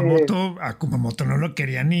a Kumamoto no lo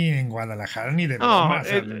quería ni en Guadalajara ni de broma.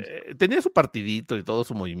 Tenía su partidito y todo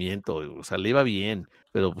su movimiento, o sea, le iba bien,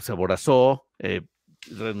 pero pues, se aborazó,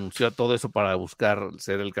 renunció a todo eso para buscar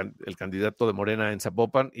ser el candidato de Morena en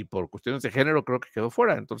Zapopan y por cuestiones de género creo que quedó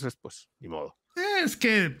fuera, entonces pues ni modo. Es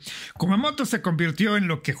que Kumamoto se convirtió en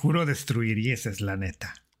lo que juró destruir y esa es la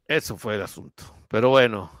neta. Eso fue el asunto. Pero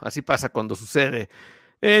bueno, así pasa cuando sucede.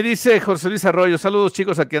 Dice José Luis Arroyo, saludos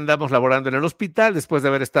chicos, aquí andamos laborando en el hospital después de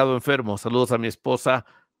haber estado enfermo. Saludos a mi esposa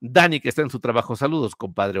Dani, que está en su trabajo. Saludos,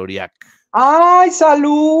 compadre Oriac. ¡Ay,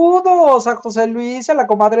 saludos a José Luis, a la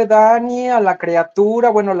comadre Dani, a la criatura,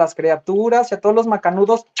 bueno, las criaturas y a todos los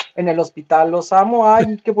macanudos en el hospital. Los amo.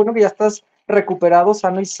 Ay, qué bueno que ya estás recuperado,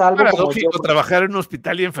 sano y salvo. Paradójico trabajar en un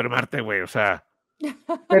hospital y enfermarte, güey, o sea...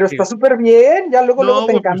 Pero está súper bien, ya luego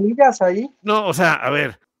te encamillas ahí. No, o sea, a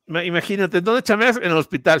ver, imagínate, ¿dónde chameas? En el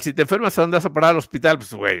hospital. Si te enfermas, ¿a dónde vas a parar al hospital?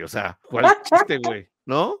 Pues, güey, o sea, ¿cuál chiste, güey?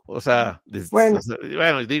 ¿No? O sea, bueno,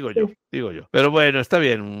 digo yo. Pero bueno, está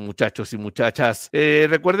bien, muchachos y muchachas.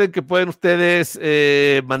 Recuerden que pueden ustedes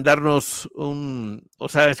mandarnos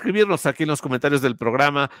escribirnos aquí en los comentarios del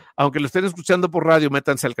programa. Aunque lo estén escuchando por radio,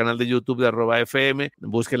 métanse al canal de YouTube de @FM,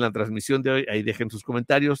 busquen la transmisión de hoy, ahí dejen sus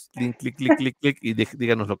comentarios, clic, y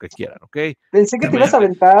díganos lo que quieran, ¿ok? Pensé que te ibas a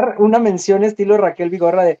aventar una mención estilo Raquel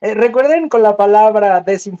Vigorra de, recuerden con la palabra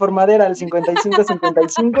desinformadera al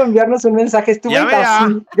 5555 enviarnos un mensaje. Estuvo en casa.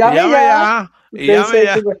 Ya.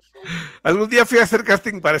 Algún día fui a hacer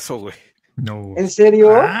casting para eso, güey. No. ¿En serio?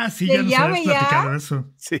 Sí, ya nos habías platicado eso.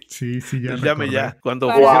 Sí, ya. Llame ya. Cuando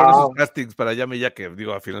hicieron esos castings para Llame ya, que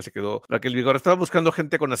digo, al final se quedó Raquel Vigorra. Estaba buscando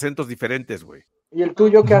gente con acentos diferentes, güey. ¿Y el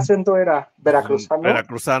tuyo qué acento era? ¿Veracruzano?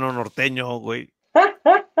 Veracruzano, norteño, güey.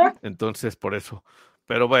 Entonces, por eso.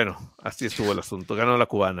 Pero bueno, así estuvo el asunto. Ganó la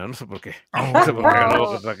cubana, no sé por qué. No sé por qué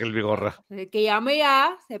ganó Raquel Vigorra. Que llame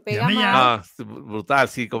ya, se pega más. Brutal,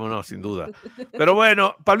 sí, cómo no, sin duda. Pero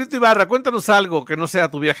bueno, Pablito Ibarra, cuéntanos algo que no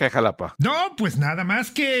sea tu viaje a Jalapa. No, pues nada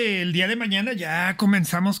más que el día de mañana ya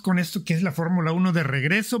comenzamos con esto que es la Fórmula 1 de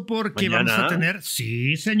regreso, porque ¿mañana? Vamos a tener,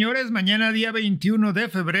 sí, señores, mañana día 21 de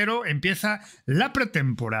febrero empieza la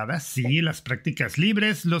pretemporada, sí, las prácticas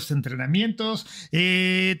libres, los entrenamientos,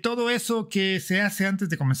 todo eso que se hace antes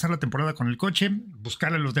de comenzar la temporada con el coche,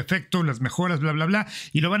 buscarle los defectos, las mejoras, bla, bla, bla,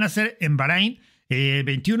 y lo van a hacer en Bahrein,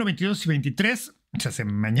 21, 22 y 23, o sea,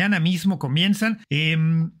 mañana mismo comienzan.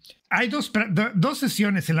 Hay dos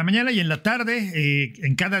sesiones, en la mañana y en la tarde,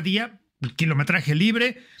 en cada día, kilometraje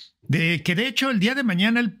libre, que de hecho el día de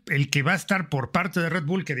mañana el que va a estar por parte de Red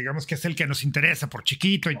Bull, que digamos que es el que nos interesa por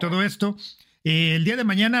chiquito y todo esto, el día de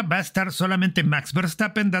mañana va a estar solamente Max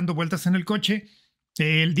Verstappen dando vueltas en el coche.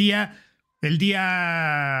 El día El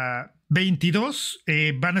día 22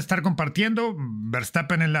 van a estar compartiendo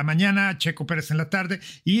Verstappen en la mañana, Checo Pérez en la tarde,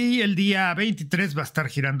 y el día 23 va a estar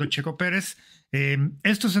girando Checo Pérez.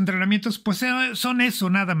 Estos entrenamientos pues son eso,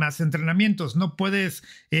 nada más, entrenamientos. No puedes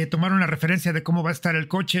tomar una referencia de cómo va a estar el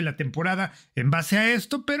coche, la temporada en base a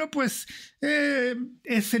esto, pero pues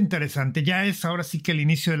es interesante. Ya es ahora sí que el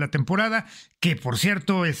inicio de la temporada, que por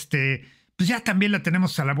cierto, pues ya también la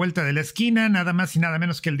tenemos a la vuelta de la esquina, nada más y nada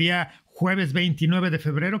menos que el día jueves 29 de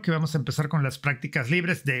febrero, que vamos a empezar con las prácticas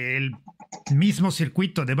libres del mismo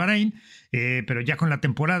circuito de Bahrein, pero ya con la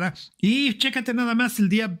temporada. Y chécate nada más,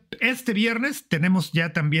 este viernes tenemos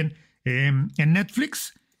ya también en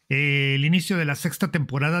Netflix el inicio de la 6ª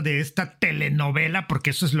temporada de esta telenovela, porque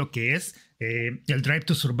eso es lo que es, el Drive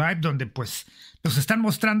to Survive, donde pues nos están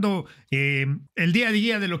mostrando el día a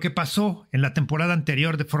día de lo que pasó en la temporada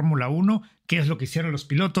anterior de Fórmula 1, qué es lo que hicieron los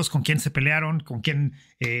pilotos, con quién se pelearon, con quién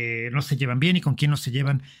no se llevan bien y con quién no se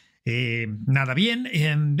llevan nada bien.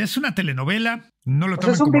 Es una telenovela, no lo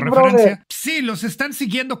tomen como referencia. Sí, los están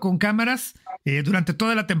siguiendo con cámaras durante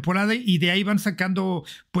toda la temporada y de ahí van sacando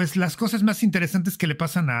pues las cosas más interesantes que le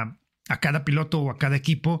pasan a cada piloto o a cada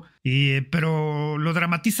equipo, pero lo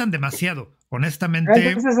dramatizan demasiado, honestamente.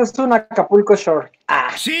 Entonces es un Acapulco Shore.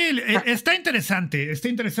 Sí, está interesante,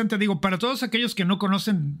 digo, para todos aquellos que no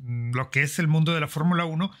conocen lo que es el mundo de la Fórmula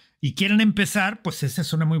 1 y quieren empezar, pues esa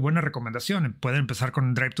es una muy buena recomendación. Pueden empezar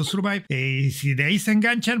con Drive to Survive, y si de ahí se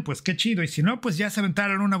enganchan, pues qué chido, y si no, pues ya se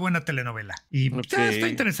aventaron una buena telenovela. Y está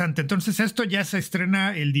interesante. Entonces esto ya se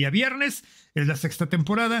estrena el día viernes, es la 6ª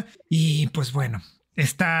temporada, y pues bueno,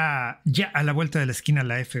 está ya a la vuelta de la esquina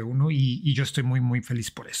la F1 y yo estoy muy, muy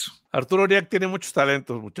feliz por eso. Arturo Uriac tiene muchos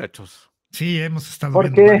talentos, muchachos. Sí, hemos estado ¿Por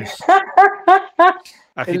viendo qué? varios.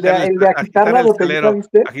 El de agitar la botellita,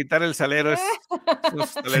 ¿viste? Agitar el salero es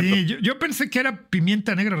Sí, yo pensé que era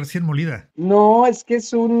pimienta negra recién molida. No, es que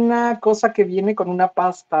es una cosa que viene con una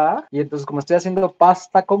pasta, y entonces como estoy haciendo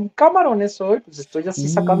pasta con camarones hoy, pues estoy así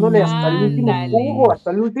sacándole hasta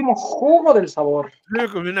el último jugo del sabor. Yo me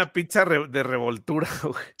comí una pizza de revoltura,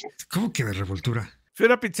 güey. ¿Cómo que de revoltura? Fui a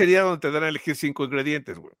una pizzería donde te dan a elegir 5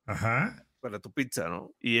 ingredientes, güey. Ajá. Para tu pizza,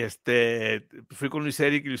 ¿no? Y fui con Luis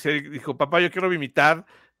Eric, y Luis Eric dijo, papá, yo quiero mi mitad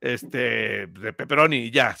de pepperoni, y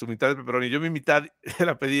ya, su mitad de pepperoni. Yo mi mitad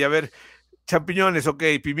la pedí, a ver, champiñones, ok,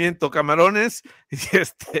 pimiento, camarones, y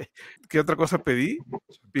 ¿qué otra cosa pedí?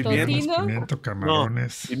 Pimiento,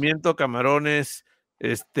 camarones. No, pimiento, camarones,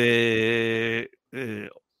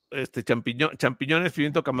 champiñones,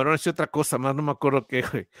 pimiento, camarones y otra cosa más, no me acuerdo qué,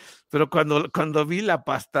 güey. Pero cuando vi la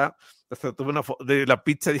pasta, hasta tuve una foto de la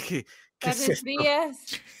pizza, dije, ¿qué es esto?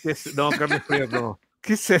 Frías. No, carnes frías no.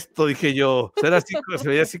 ¿Qué es esto? Dije yo. O sea, se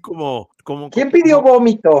veía así como ¿Quién pidió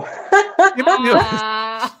vómito?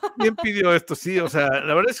 ¿Quién pidió esto? Sí, o sea,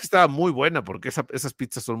 la verdad es que estaba muy buena, porque esas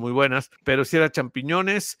pizzas son muy buenas, pero sí era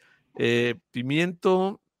champiñones,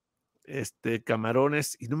 pimiento,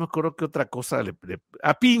 camarones, y no me acuerdo qué otra cosa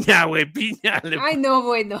piña, güey, piña. Ay, no,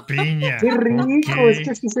 bueno. Piña. Qué rico, Okay. es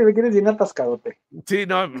que sí se ve que eres bien atascadote. Sí,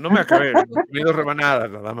 no me acabé, me 2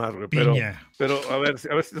 rebanadas nada más, güey, Piña. pero a ver,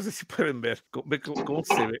 no sé si pueden ver, cómo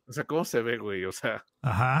se ve, o sea, cómo se ve, güey, o sea.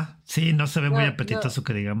 Ajá, sí, no se ve muy apetitoso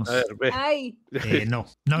que digamos. A ver, ve. Ay. No,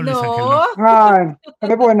 Luis Ángel, no. Ay, se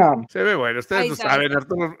ve buena. Se ve bueno, ustedes lo saben,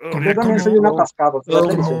 Arturo. Yo también soy un atascado.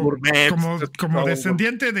 Como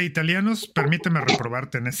descendiente de italianos, permíteme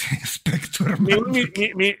reprobarte en ese aspecto, hermano.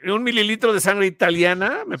 Un mililitro de sangre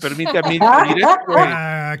italiana me permite a mí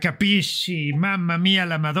ir capisci, mamma mía,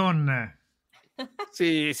 la Madonna.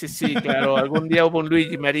 Sí, claro. Algún día hubo un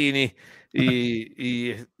Luigi Marini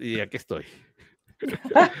y aquí estoy.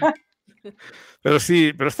 Pero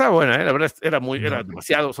estaba buena, la verdad era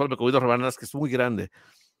demasiado, solo me comí 2 rebanadas, que es muy grande.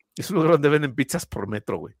 Es un lugar donde venden pizzas por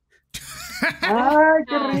metro, güey. ¡Ay,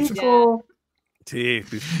 qué rico! Sí,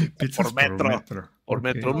 pizzas por metro. Por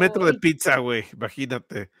metro, un metro de pizza, güey,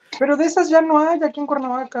 imagínate. Pero de esas ya no hay aquí en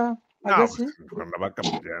Cuernavaca. No, ¿Sí? Cuernavaca,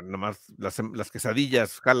 ya nomás las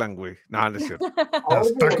quesadillas jalan, güey. No es cierto.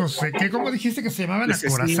 Los tacos, ¿cómo dijiste que se llamaban?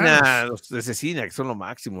 Acorazados. Los de cecina, que son lo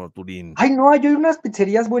máximo, Turín. Ay, no, hay unas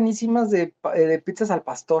pizzerías buenísimas de pizzas al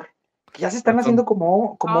pastor, que ya se están haciendo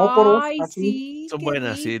como poros. Ay, así. sí, son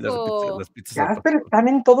buenas, sí, las pizzas Ya, al pastor. pero están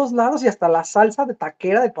en todos lados, y hasta la salsa de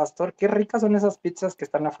taquera de pastor. Qué ricas son esas pizzas que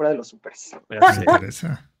están afuera de los supers.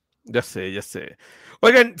 Ya sé.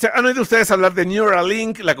 Oigan, ¿han oído ustedes hablar de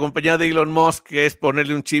Neuralink, la compañía de Elon Musk, que es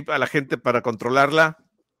ponerle un chip a la gente para controlarla?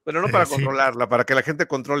 Pero no para controlarla, para que la gente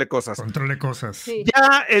controle cosas. Sí.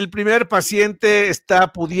 Ya el primer paciente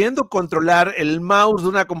está pudiendo controlar el mouse de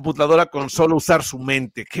una computadora con solo usar su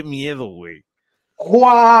mente. ¡Qué miedo, güey!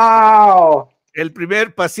 ¡Wow! El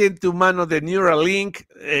primer paciente humano de Neuralink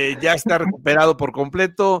ya está recuperado por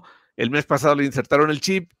completo. El mes pasado le insertaron el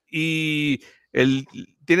chip y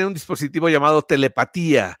tiene un dispositivo llamado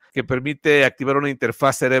telepatía que permite activar una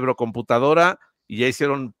interfaz cerebro-computadora y ya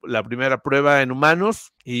hicieron la primera prueba en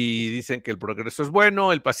humanos y dicen que el progreso es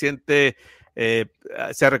bueno, el paciente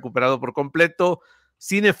se ha recuperado por completo,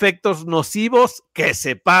 sin efectos nocivos que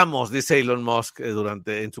sepamos, dice Elon Musk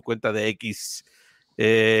en su cuenta de X,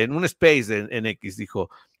 en un space en X, dijo.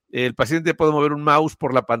 El paciente puede mover un mouse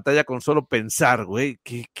por la pantalla con solo pensar, güey.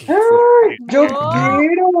 Yo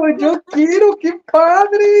quiero, qué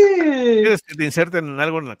padre. ¿Quieres que te inserten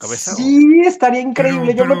algo en la cabeza? Sí, estaría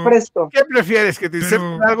increíble, yo me presto. ¿Qué prefieres, que te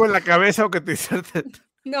inserten algo en la cabeza o que te inserten?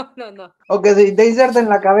 No. O que te inserten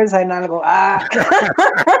la cabeza en algo. ¡Ah!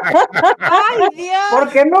 ¡Ay, Dios!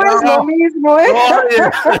 Porque no es lo mismo, ¿eh?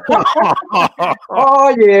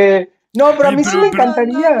 Oye. No, pero a mí sí me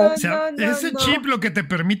encantaría. O sea, ese chip lo que te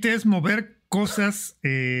permite es mover cosas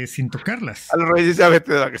sin tocarlas. A los Reyes, ya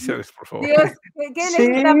vete de vacaciones, por favor. Dios, ¿qué les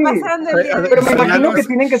está pasando el día de hoy? Pero me imagino que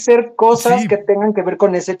tienen que ser cosas que tengan que ver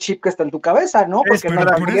con ese chip que está en tu cabeza, ¿no? Porque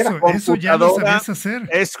eso ya lo sabías hacer.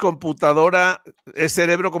 Es computadora, es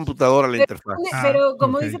cerebro-computadora la interfaz. Pero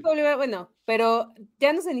como dice Pablo, bueno, pero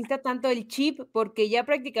ya no se necesita tanto el chip porque ya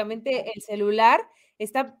prácticamente el celular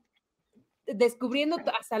está descubriendo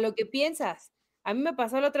hasta lo que piensas. A mí me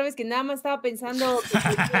pasó la otra vez que nada más estaba pensando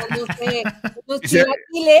que, unos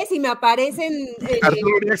chilaquiles y me aparecen...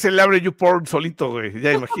 Arturo Urias se le abre YouPorn solito, güey,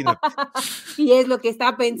 ya imagínate. Y es lo que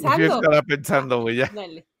estaba pensando. Estaba pensando, güey, ya.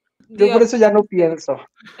 Dale. Yo por eso ya no pienso,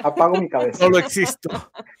 apago mi cabeza. Solo existo.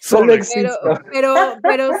 Solo existo.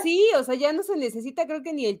 Pero sí, o sea, ya no se necesita, creo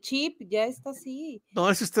que ni el chip, ya está así. No,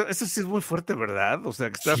 eso sí es muy fuerte, ¿verdad? O sea,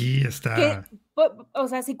 que está... Sí, está... o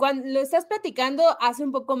sea, si cuando lo estás platicando hace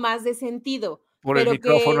un poco más de sentido. Por el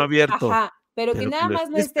micrófono abierto. Ajá, pero que nada más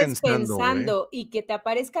no estés pensando y que te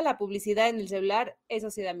aparezca la publicidad en el celular, eso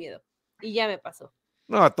sí da miedo. Y ya me pasó.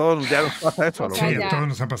 No, a todos ya nos pasa eso. Sí, a todos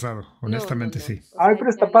nos ha pasado, honestamente sí. Ay, pero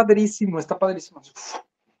está padrísimo, está padrísimo.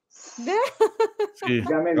 Sí,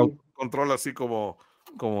 ya me controla así como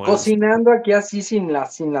cocinando aquí así sin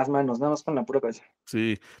las manos, nada más con la pura cabeza.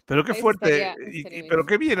 Sí, pero qué fuerte, pero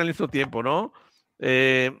qué bien al mismo tiempo, ¿no?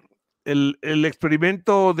 El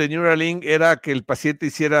experimento de Neuralink era que el paciente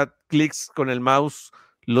hiciera clics con el mouse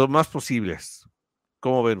lo más posibles.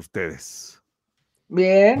 ¿Cómo ven ustedes?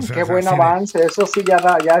 Bien, qué buen avance, eso sí ya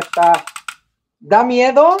está. Da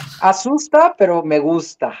miedo, asusta, pero me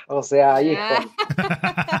gusta. O sea, hijo.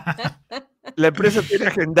 La empresa tiene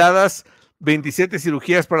agendadas 27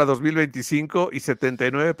 cirugías para 2025 y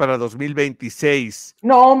 79 para 2026.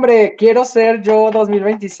 No, hombre, quiero ser yo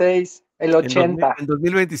 2026, el 80. En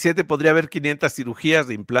 2027 podría haber 500 cirugías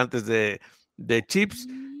de implantes de chips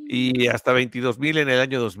y hasta 22,000 en el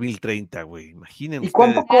año 2030, güey. Imaginen. ¿Y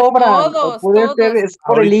cuánto cobran? Todos. ¿Es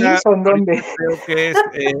por el IMSS o en dónde?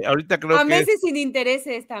 Ahorita creo a que meses sin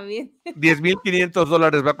intereses también.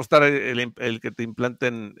 $10,500 va a costar el que te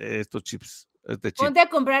implanten estos chips. Este chip. Ponte a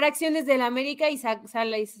comprar acciones de la América y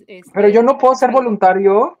sales. Pero yo no puedo ser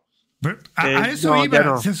voluntario. A eso iba.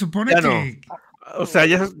 No. Se supone que. O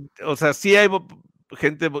sea, sí hay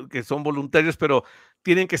gente que son voluntarios, pero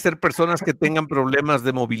tienen que ser personas que tengan problemas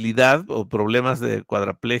de movilidad o problemas de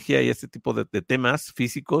cuadraplegia y este tipo de temas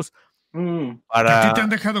físicos. A ti te han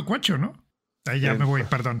dejado cuacho, ¿no? Ahí ya me voy,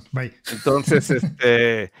 perdón, bye. Entonces,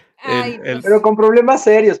 pero con problemas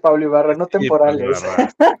serios, Pablo Ibarra, no temporales.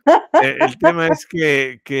 El tema es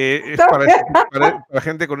que es para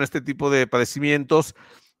gente con este tipo de padecimientos,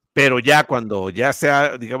 pero ya cuando ya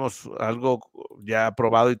sea, digamos, algo ya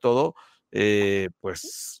probado y todo,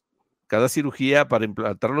 pues cada cirugía para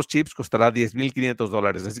implantar los chips costará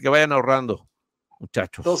 $10,500. Así que vayan ahorrando,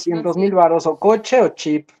 muchachos. 200,000 varos, o coche o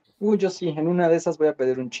chip. Yo sí, en una de esas voy a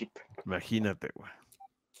pedir un chip. Imagínate, güey.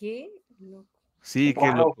 ¿Qué? Loco. Sí,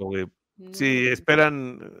 qué loco, güey. Sí,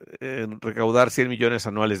 esperan recaudar 100 millones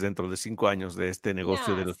anuales dentro de 5 años de este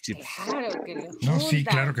negocio de los chips. Claro que no, sí,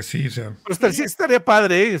 claro que sí. O sea. Pero sí estaría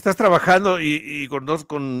padre, ¿eh? Estás trabajando y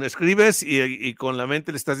escribes y con la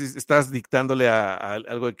mente le estás dictándole a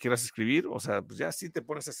algo que quieras escribir. O sea, pues ya sí te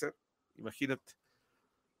pones a hacer, imagínate.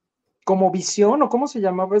 ¿Como Visión o cómo se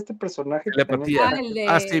llamaba este personaje? Telepatía.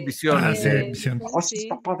 Sí, Visión. Visión. Sí,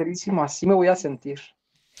 está padrísimo, así me voy a sentir.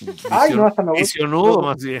 Ay, no, hasta me voy. Visionudo,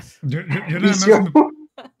 más bien. Yo nada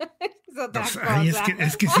más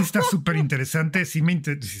es que sí está súper interesante,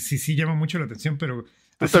 sí llama mucho la atención, pero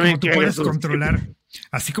Así como tú puedes controlar,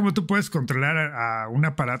 así como tú puedes controlar a un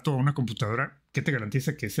aparato o una computadora, ¿qué te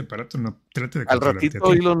garantiza que ese aparato no trate de controlarte? Al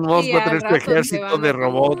ratito Elon Musk va a tener su ejército de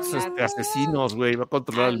robots asesinos, güey, va a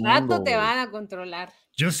controlar el mundo. Al rato te van a controlar.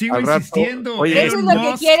 Yo sigo insistiendo. Oye, eso es lo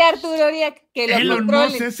que quiere Arturo Urias, que lo Elon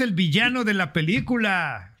controlen. Musk es el villano de la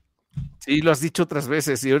película. Sí, lo has dicho otras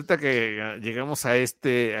veces, y ahorita que llegamos a es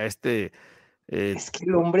que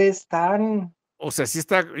el hombre es tan... O sea, sí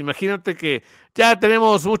está, imagínate que ya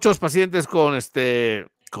tenemos muchos pacientes con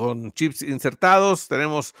chips insertados,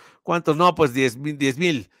 tenemos, ¿cuántos? No, pues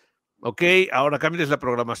 10,000. Ok, ahora cámbiales la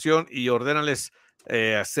programación y ordénales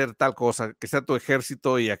hacer tal cosa, que sea tu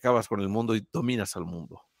ejército y acabas con el mundo y dominas al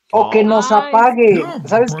mundo. O que nos apague.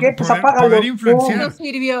 ¿Sabes qué? Pues apágalo. Poder influenciar. No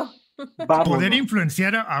sirvió. Poder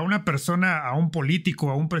influenciar a una persona, a un político,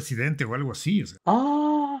 a un presidente o algo así. O sea.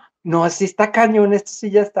 No, así está cañón, esto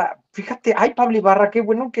sí ya está. Fíjate, ay, Pablo Ibarra, qué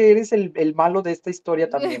bueno que eres el malo de esta historia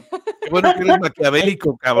también. Qué bueno que eres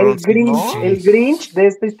maquiavélico, cabrón. El Grinch de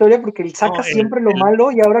esta historia, porque él saca siempre lo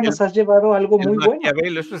malo y ahora nos has llevado a algo muy bueno.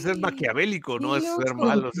 Eso es ser maquiavélico, no es ser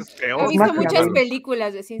malo, eso es peor. He visto muchas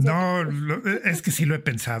películas de ciencia. No, es que sí lo he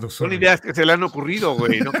pensado. Son ideas que se le han ocurrido,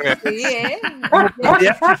 güey. ¿No creas? Sí, ¿eh?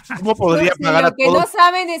 ¿Cómo podría pagar a todos? Lo que no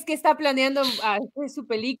saben es que está planeando su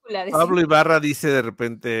película. Pablo Ibarra dice de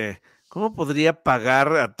repente, ¿cómo podría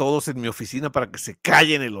pagar a todos en mi oficina para que se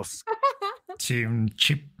callen en los... Sí, un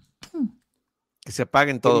chip. Que se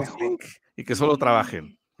apaguen todos y que solo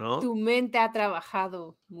trabajen, ¿no? Tu mente ha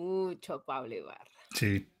trabajado mucho, Pablo Ibarra.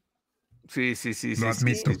 Sí. Sí. Lo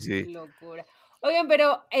admito. Sí. Locura. Oigan,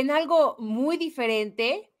 pero en algo muy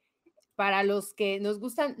diferente, para los que nos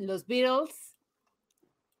gustan los Beatles.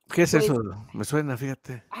 ¿Qué es eso? Me suena,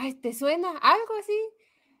 fíjate. Ay, ¿te suena? Algo así.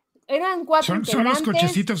 Eran 4 integrantes. Son los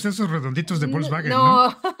cochecitos esos redonditos de Volkswagen,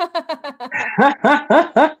 ¿no?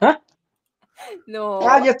 No.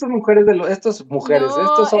 Ya estos hombres de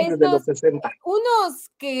los 60.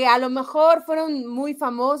 Unos que a lo mejor fueron muy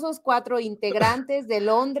famosos, 4 integrantes de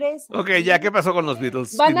Londres. Ok, ya, ¿qué pasó con los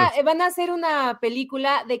Beatles? Van a hacer una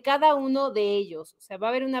película de cada uno de ellos. O sea, va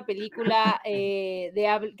a haber una película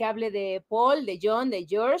que hable de Paul, de John, de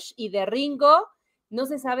George y de Ringo. No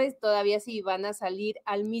se sabe todavía si van a salir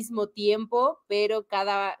al mismo tiempo, pero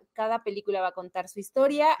cada película va a contar su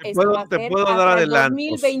historia. Esto va a ser hasta el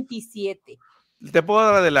 2027. Te puedo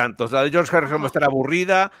dar adelantos. La de George Harrison va a estar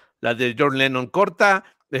aburrida, la de John Lennon corta,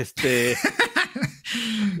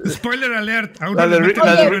 Spoiler alert. La de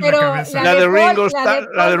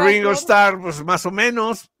Ringo Starr, pues más o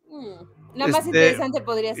menos. La más interesante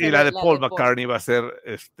podría ser. Y la de Paul McCartney va a ser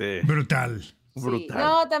brutal. Sí.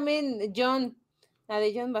 No, también John. La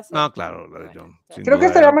de John va a ser. No, claro, la de John. Creo que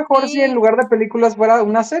estaría mejor si en lugar de películas fuera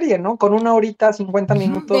una serie, ¿no? Con 1 horita, 50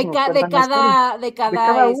 minutos. De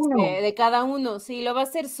cada uno. Sí, lo va a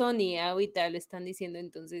hacer Sony, ahorita lo están diciendo.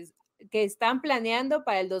 Entonces, que están planeando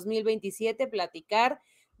para el 2027 platicar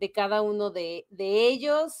de cada uno de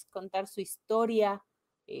ellos, contar su historia.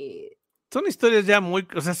 Son historias ya muy,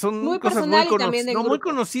 o sea, son muy cosas muy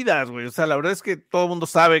conocidas, güey. O sea, la verdad es que todo el mundo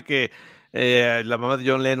sabe que la mamá de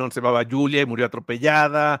John Lennon se llamaba Julia y murió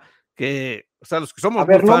atropellada, o sea, los que somos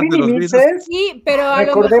muy fans de los Beatles. Sí, pero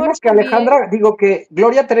recordemos que que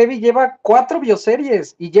Gloria Trevi lleva 4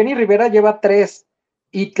 bioseries y Jenny Rivera lleva 3.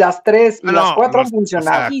 Y las 3 y las 4 han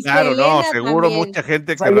funcionado. O sea, claro, no, seguro también. Mucha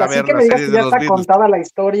gente querrá ver las series de los Beatles. Ya está contada la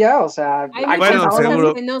historia, o sea... Hay muchas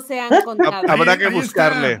cosas que no se han contado. Habrá que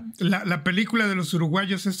buscarle. La película de los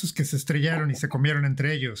uruguayos estos que se estrellaron y se comieron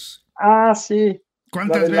entre ellos. Sí.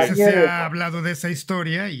 ¿Cuántas veces se ha hablado de esa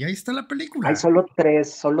historia? Y ahí está la película. Hay solo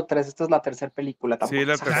 3. Esta es la tercera película. Sí,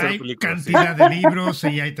 la tercera película. Hay cantidad de libros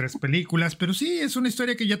y hay 3 películas, pero sí, es una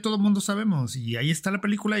historia que ya todo el mundo sabemos. Y ahí está la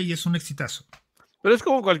película y es un exitazo. Pero es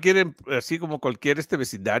como cualquier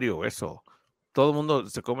vecindario, eso. Todo el mundo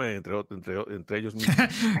se come entre ellos mismos.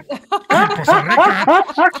 Poza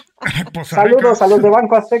Rica. Saludos a los de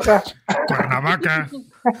Banco Azteca. Cuernavaca.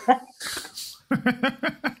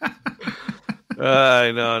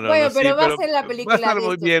 Ay, no. Bueno, pero va a ser la película. Va a estar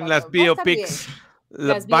muy bien las biopics.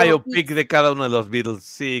 Las biopic de cada uno de los Beatles.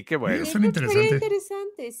 Sí, qué bueno. Son interesantes. Sería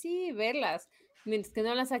interesante, sí, verlas. Mientras que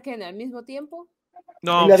no las saquen al mismo tiempo.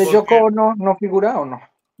 No, ¿y la de Yoko no figura o no?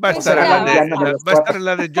 Va a estar en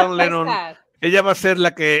la de John Lennon. Ella va a ser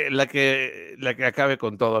la que acabe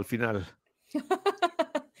con todo al final.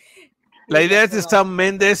 La idea es de Sam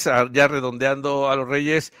Mendes, ya redondeando a los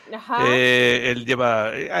Reyes. Él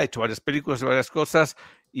ha hecho varias películas y varias cosas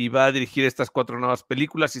y va a dirigir estas 4 nuevas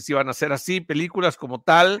películas y sí van a ser así, películas como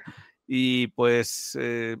tal, y pues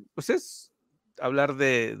es hablar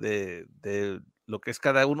de lo que es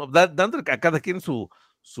cada uno, dando a cada quien su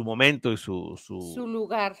momento y Su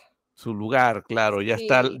lugar. Su lugar, claro. Ya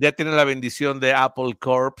está, ya tiene la bendición de Apple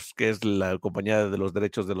Corps, que es la compañía de los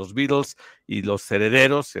derechos de los Beatles, y los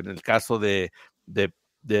herederos, en el caso de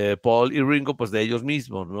Paul y Ringo, pues de ellos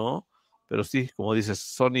mismos, ¿no? Pero sí, como dices,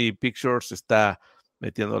 Sony Pictures está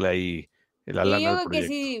metiéndole ahí la lana al Yo creo que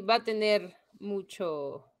proyecto. sí va a tener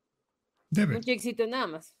mucho éxito nada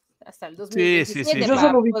más. Hasta el 2027. Sí. Yo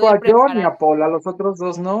solo ubico a John y a Paul, a los otros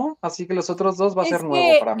dos no, así que los otros dos va a ser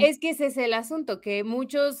nuevo para mí. Es que ese es el asunto, que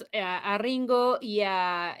muchos a Ringo y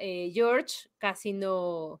a George casi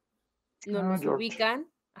no los ubican.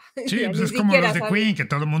 Sí, pues es como los de Queen, que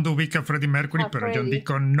todo el mundo ubica a Freddie Mercury, pero John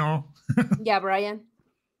Deacon no. Y a Brian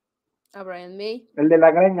May. El de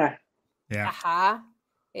la greña. Yeah. Ajá.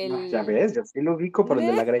 Ya ves, yo sí lo ubico por el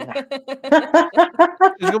de la greña.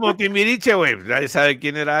 Es como Timbiriche, güey. Nadie sabe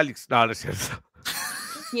quién era Alex. No, no es cierto.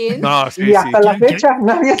 ¿Quién? No, sí, y hasta la fecha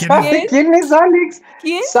nadie sabe quién es Alex.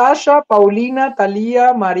 ¿Quién? Sasha, Paulina,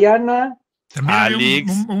 Talía, Mariana. También había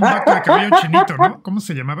un vato de cabello chinito, ¿no? ¿Cómo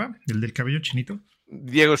se llamaba? El del cabello chinito.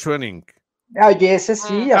 Diego Schoening. Oye, ese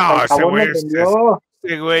sí, hasta el jabón le vendió.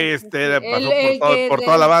 Ese güey pasó por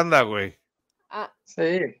toda la banda, güey.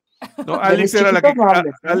 Sí. No, Alex era la que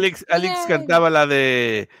Alex cantaba la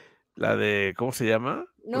de ¿cómo se llama?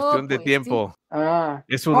 Cuestión de tiempo.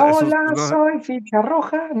 Sí. Hola, soy ficha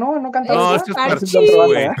roja. No cantaba. No, esto es Parchís,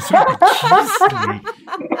 güey.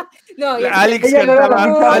 No,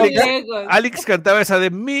 Alex cantaba esa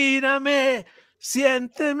de mírame,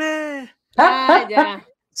 siénteme. Ya.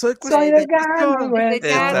 Soy de carne,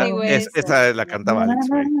 esa la cantaba Alex,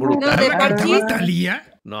 güey. No, de Parchís. ¿Talía?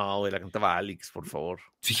 No, güey, la cantaba Alex, por favor.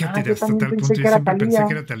 Fíjate, hasta tal punto yo siempre pensé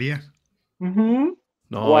que era Talía.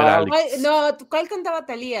 No, era Alex. No, ¿cuál cantaba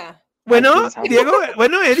Talía? Bueno, Diego,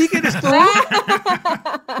 Eric, ¿eres tú? Algo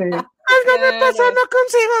me pasa, no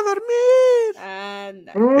consigo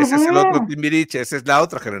dormir. Ese es el otro Timbiriche, esa es la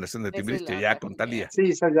otra generación de Timbiriche, ya con Talía.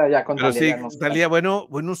 Sí, ya con Talía. Pero sí, Talía,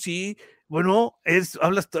 sí. Bueno,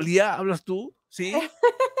 ¿hablas Talía? ¿Hablas tú? Sí.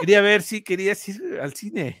 Querías ir al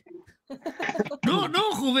cine. No,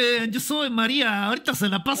 joven, yo soy María. Ahorita se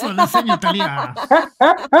la paso, le enseño a Talía.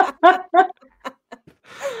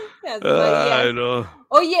 Ay, no.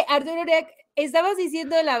 Oye, Arturo, estabas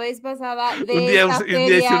diciendo la vez pasada de esa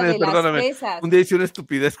feria de las fresas. Un día hice una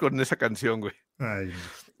estupidez con esa canción, güey. Ay,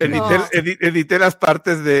 edité las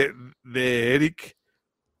partes de Eric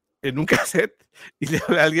en un cassette y le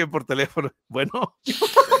hablé a alguien por teléfono. Bueno.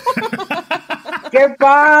 ¡Qué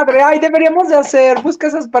padre! ¡Ay, deberíamos de hacer! Busca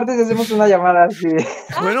esas partes y hacemos una llamada así.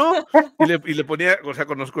 Bueno, y le ponía, o sea,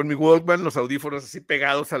 con mi Walkman, los audífonos así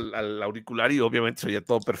pegados al auricular y obviamente se oía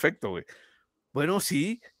todo perfecto, güey. Bueno,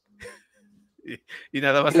 sí. Y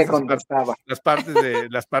nada más le contestaba. Las partes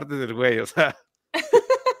del güey, o sea.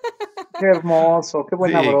 Qué hermoso, qué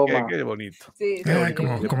buena broma. Qué bonito. Sí,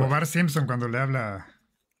 como Bart Simpson cuando le habla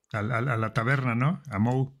a la taberna, ¿no? A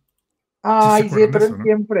Moe. Ay, sí, pero él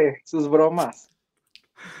siempre, sus bromas.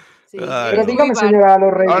 Sí, pero dígame, señora,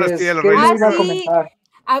 los Reyes. Ahora sí, a los ¿qué Reyes. me iba a comentar?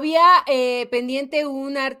 Había pendiente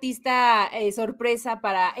un artista sorpresa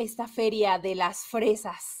para esta feria de las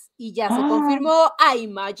fresas. Y ya se confirmó a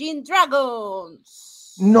Imagine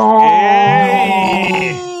Dragons. ¡No!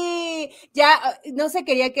 Ya no se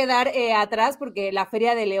quería quedar atrás porque la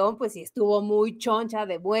Feria de León pues sí estuvo muy choncha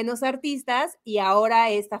de buenos artistas y ahora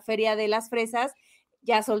esta Feria de las Fresas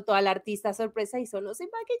ya soltó al artista sorpresa y son los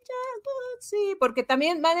Imagine Dragons, sí, porque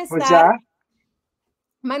también van a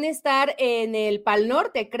estar en el Pal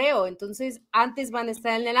Norte, creo, entonces antes van a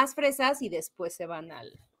estar en las Fresas y después se van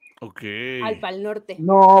al Pal Norte.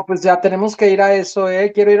 No, pues ya tenemos que ir a eso,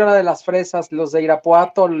 quiero ir a la de las Fresas, los de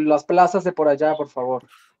Irapuato, las plazas de por allá, por favor.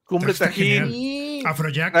 Cumbre Tajín.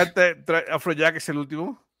 Afrojack. Afrojack es el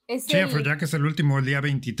último. Sí, Afrojack es el último, el día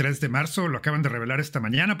 23 de marzo, lo acaban de revelar esta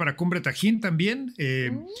mañana para Cumbre Tajín también.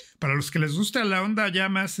 Para los que les gusta la onda ya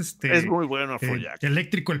más es muy bueno Afrojack.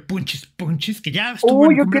 Eléctrico, el punchis, que ya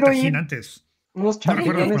estuvo en Cumbre Tajín antes. Unos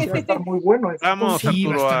champiñones va a estar muy buenos. Vamos,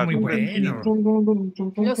 Arturo, va a estar muy bueno.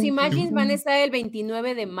 Los Imagines van a estar el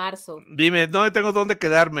 29 de marzo. Dime, ¿dónde tengo dónde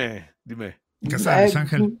quedarme? Dime. En casa de Luis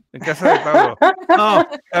Ángel. En casa de Pablo. No,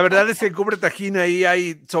 la verdad es que en Cumbre Tajín ahí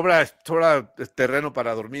hay sobra terreno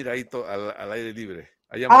para dormir ahí al aire libre.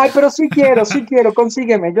 Ay, pero sí quiero,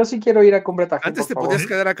 consígueme. Yo sí quiero ir a Cumbre Tajín. Antes te por podías favor.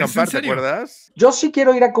 quedar a acampar, ¿te acuerdas? Yo sí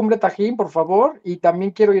quiero ir a Cumbre Tajín, por favor, y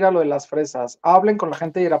también quiero ir a lo de las fresas. Hablen con la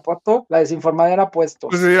gente de Irapuato, la desinformadera puestos.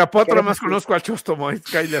 Pues de Irapuato nada más conozco al Chostomoy,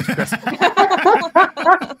 cállate a su casa.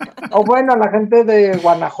 O bueno, la gente de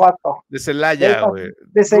Guanajuato. De Celaya, güey.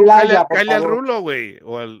 De Celaya, por Cállate al favor. Rulo, güey.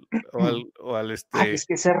 O al Ay, es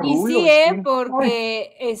que ese Y Rulo. sí, es bien-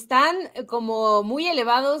 porque están como muy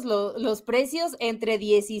elevados los precios entre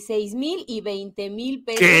 16,000 y 20,000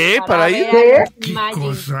 pesos. ¿Qué? ¿Para ir? ¿Qué? a los ¿Qué Imagine.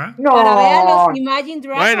 cosa? No. Para ver a los Imagine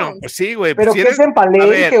Dragons. Bueno, pues sí, güey. ¿Pero pues qué es en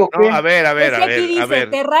Palenque o qué? No, a ver, Es que aquí dice,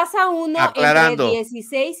 terraza 1 Aclarando. entre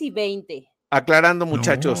 16 y 20. Aclarando,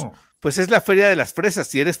 muchachos. No. Pues es la feria de las fresas.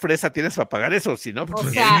 Si eres fresa, tienes para pagar eso. Si no, pues O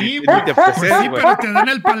sea, ni Sí, te pues procedes, sí, güey. pero te dan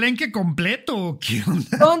el palenque completo. ¿Qué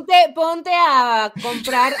onda? Ponte a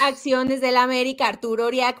comprar acciones de la América, Arturo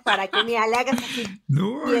Uriac, para que mira, le hagas así.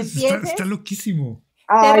 No, ¿Y está empieces? loquísimo.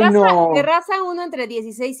 Ay, no. Terraza 1 entre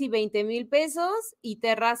 16 y 20,000 pesos y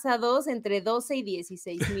terraza 2 entre 12 y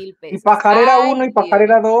 16,000 pesos. Y pajarera Ay, 1 y Dios.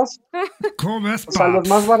 pajarera 2. ¿Cómo ves, O sea, los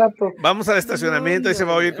más baratos. Vamos al estacionamiento y se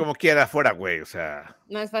va a oír no. como quiera afuera, güey. O sea,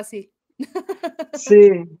 No es fácil. Sí.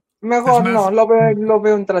 Mejor Es no, más- lo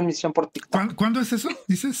veo en transmisión por TikTok. ¿Cuándo es eso?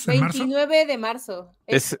 ¿Dices? ¿En marzo? 29 de marzo.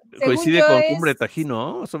 Según coincide yo con es- Cumbre Tajín,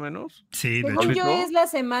 ¿no? Más o menos. Sí, de Según hecho. yo ¿no? es la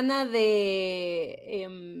semana de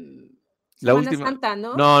La Semana última. Santa,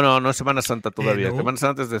 ¿no? No es Semana Santa todavía. no. Semana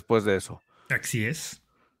Santa es después de eso. Así es.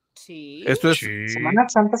 Sí. Esto es. Sí. ¿Semana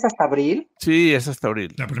Santa es hasta abril? Sí, es hasta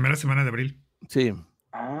abril. La primera semana de abril. Sí.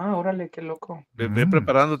 Ah, órale, qué loco. Ve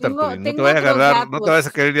preparándote, Tengo- Arturito. No te tengo vayas a otros agarrar, no datos. te vayas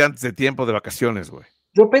a querer ir antes de tiempo de vacaciones, güey.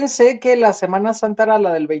 Yo pensé que la Semana Santa era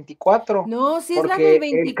la del 24. No, sí es la Porque del el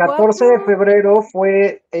 24. 14 de febrero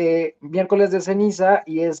fue miércoles de ceniza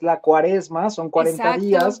y es la cuaresma, son 40 Exacto.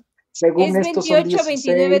 días. Según Es esto 28, son 16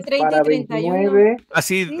 29, 30 y para 31. 29. Ah,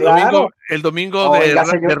 sí, Sí. Claro. el domingo Oiga,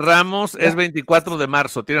 señor. de Ramos es 24 de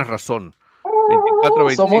marzo, tienes razón. 24,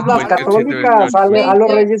 25, Somos las 27, católicas, 28. a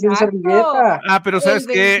los reyes en Exacto. servilleta. Ah, pero El ¿sabes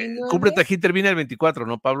qué? 29. Cumbre Tajín termina el 24,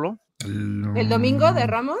 ¿no, Pablo? ¿El domingo de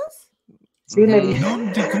Ramos? Sí, Nelly. No,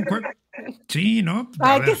 sí, ¿no? A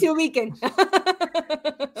Para ver, que se ubiquen.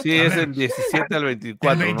 Sí, A es ver. el 17 al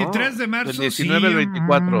 24, el 23 de marzo. Del 19 al sí,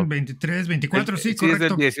 24. 23, 24, sí, Sí, es correcto.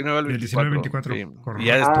 del 19 al Del 24. 19 al 24, sí. correcto. Y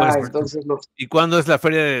ya después. Ah, entonces los ¿Y cuándo es la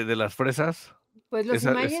feria de las fresas? Pues los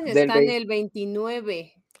Esa- Imagine del están ve- el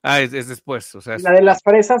 29. Ah, es después, o sea. La de las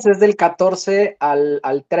fresas es del 14 al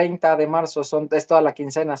 30 de marzo, es toda la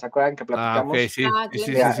quincena, ¿se acuerdan que Ah, platicamos? ok, sí. Ah, sí,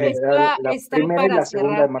 sí, claro. sí, sí. La Está primera y para la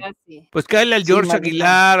segunda cerrar de marzo. casi. Pues cáele al Sí, George mañana.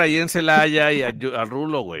 Aguilar, ahí en Celaya, y al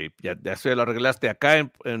Rulo, güey. Ya se lo arreglaste acá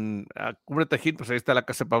en a Cumbre Tajín, pues ahí está la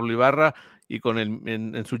casa de Pablo Ibarra, y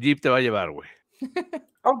en su jeep te va a llevar, güey.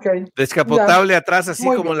 Ok. Descapotable atrás, así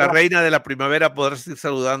Muy como bien, la gracias. reina de la primavera, podrás ir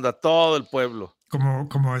saludando a todo el pueblo. Como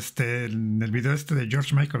en el video de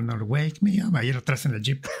George Michael, no, Wake Me Up, ahí atrás en el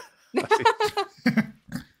Jeep.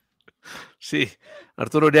 Sí,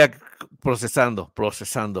 Arturo Uriac procesando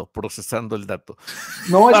el dato.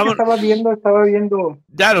 No, es Vamos. que estaba viendo.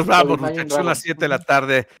 Ya nos vamos, Imagine muchachos, son las Dragons. 7 de la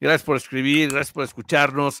tarde. Gracias por escribir, gracias por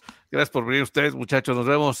escucharnos, gracias por venir ustedes, muchachos. Nos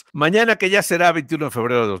vemos mañana, que ya será 21 de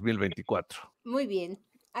febrero de 2024. Muy bien.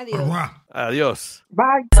 Adiós. Orwa. Adiós.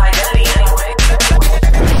 Bye.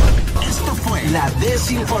 Esto fue La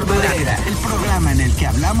Desinformadera, el programa en el que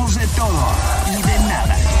hablamos de todo y de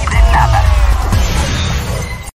nada.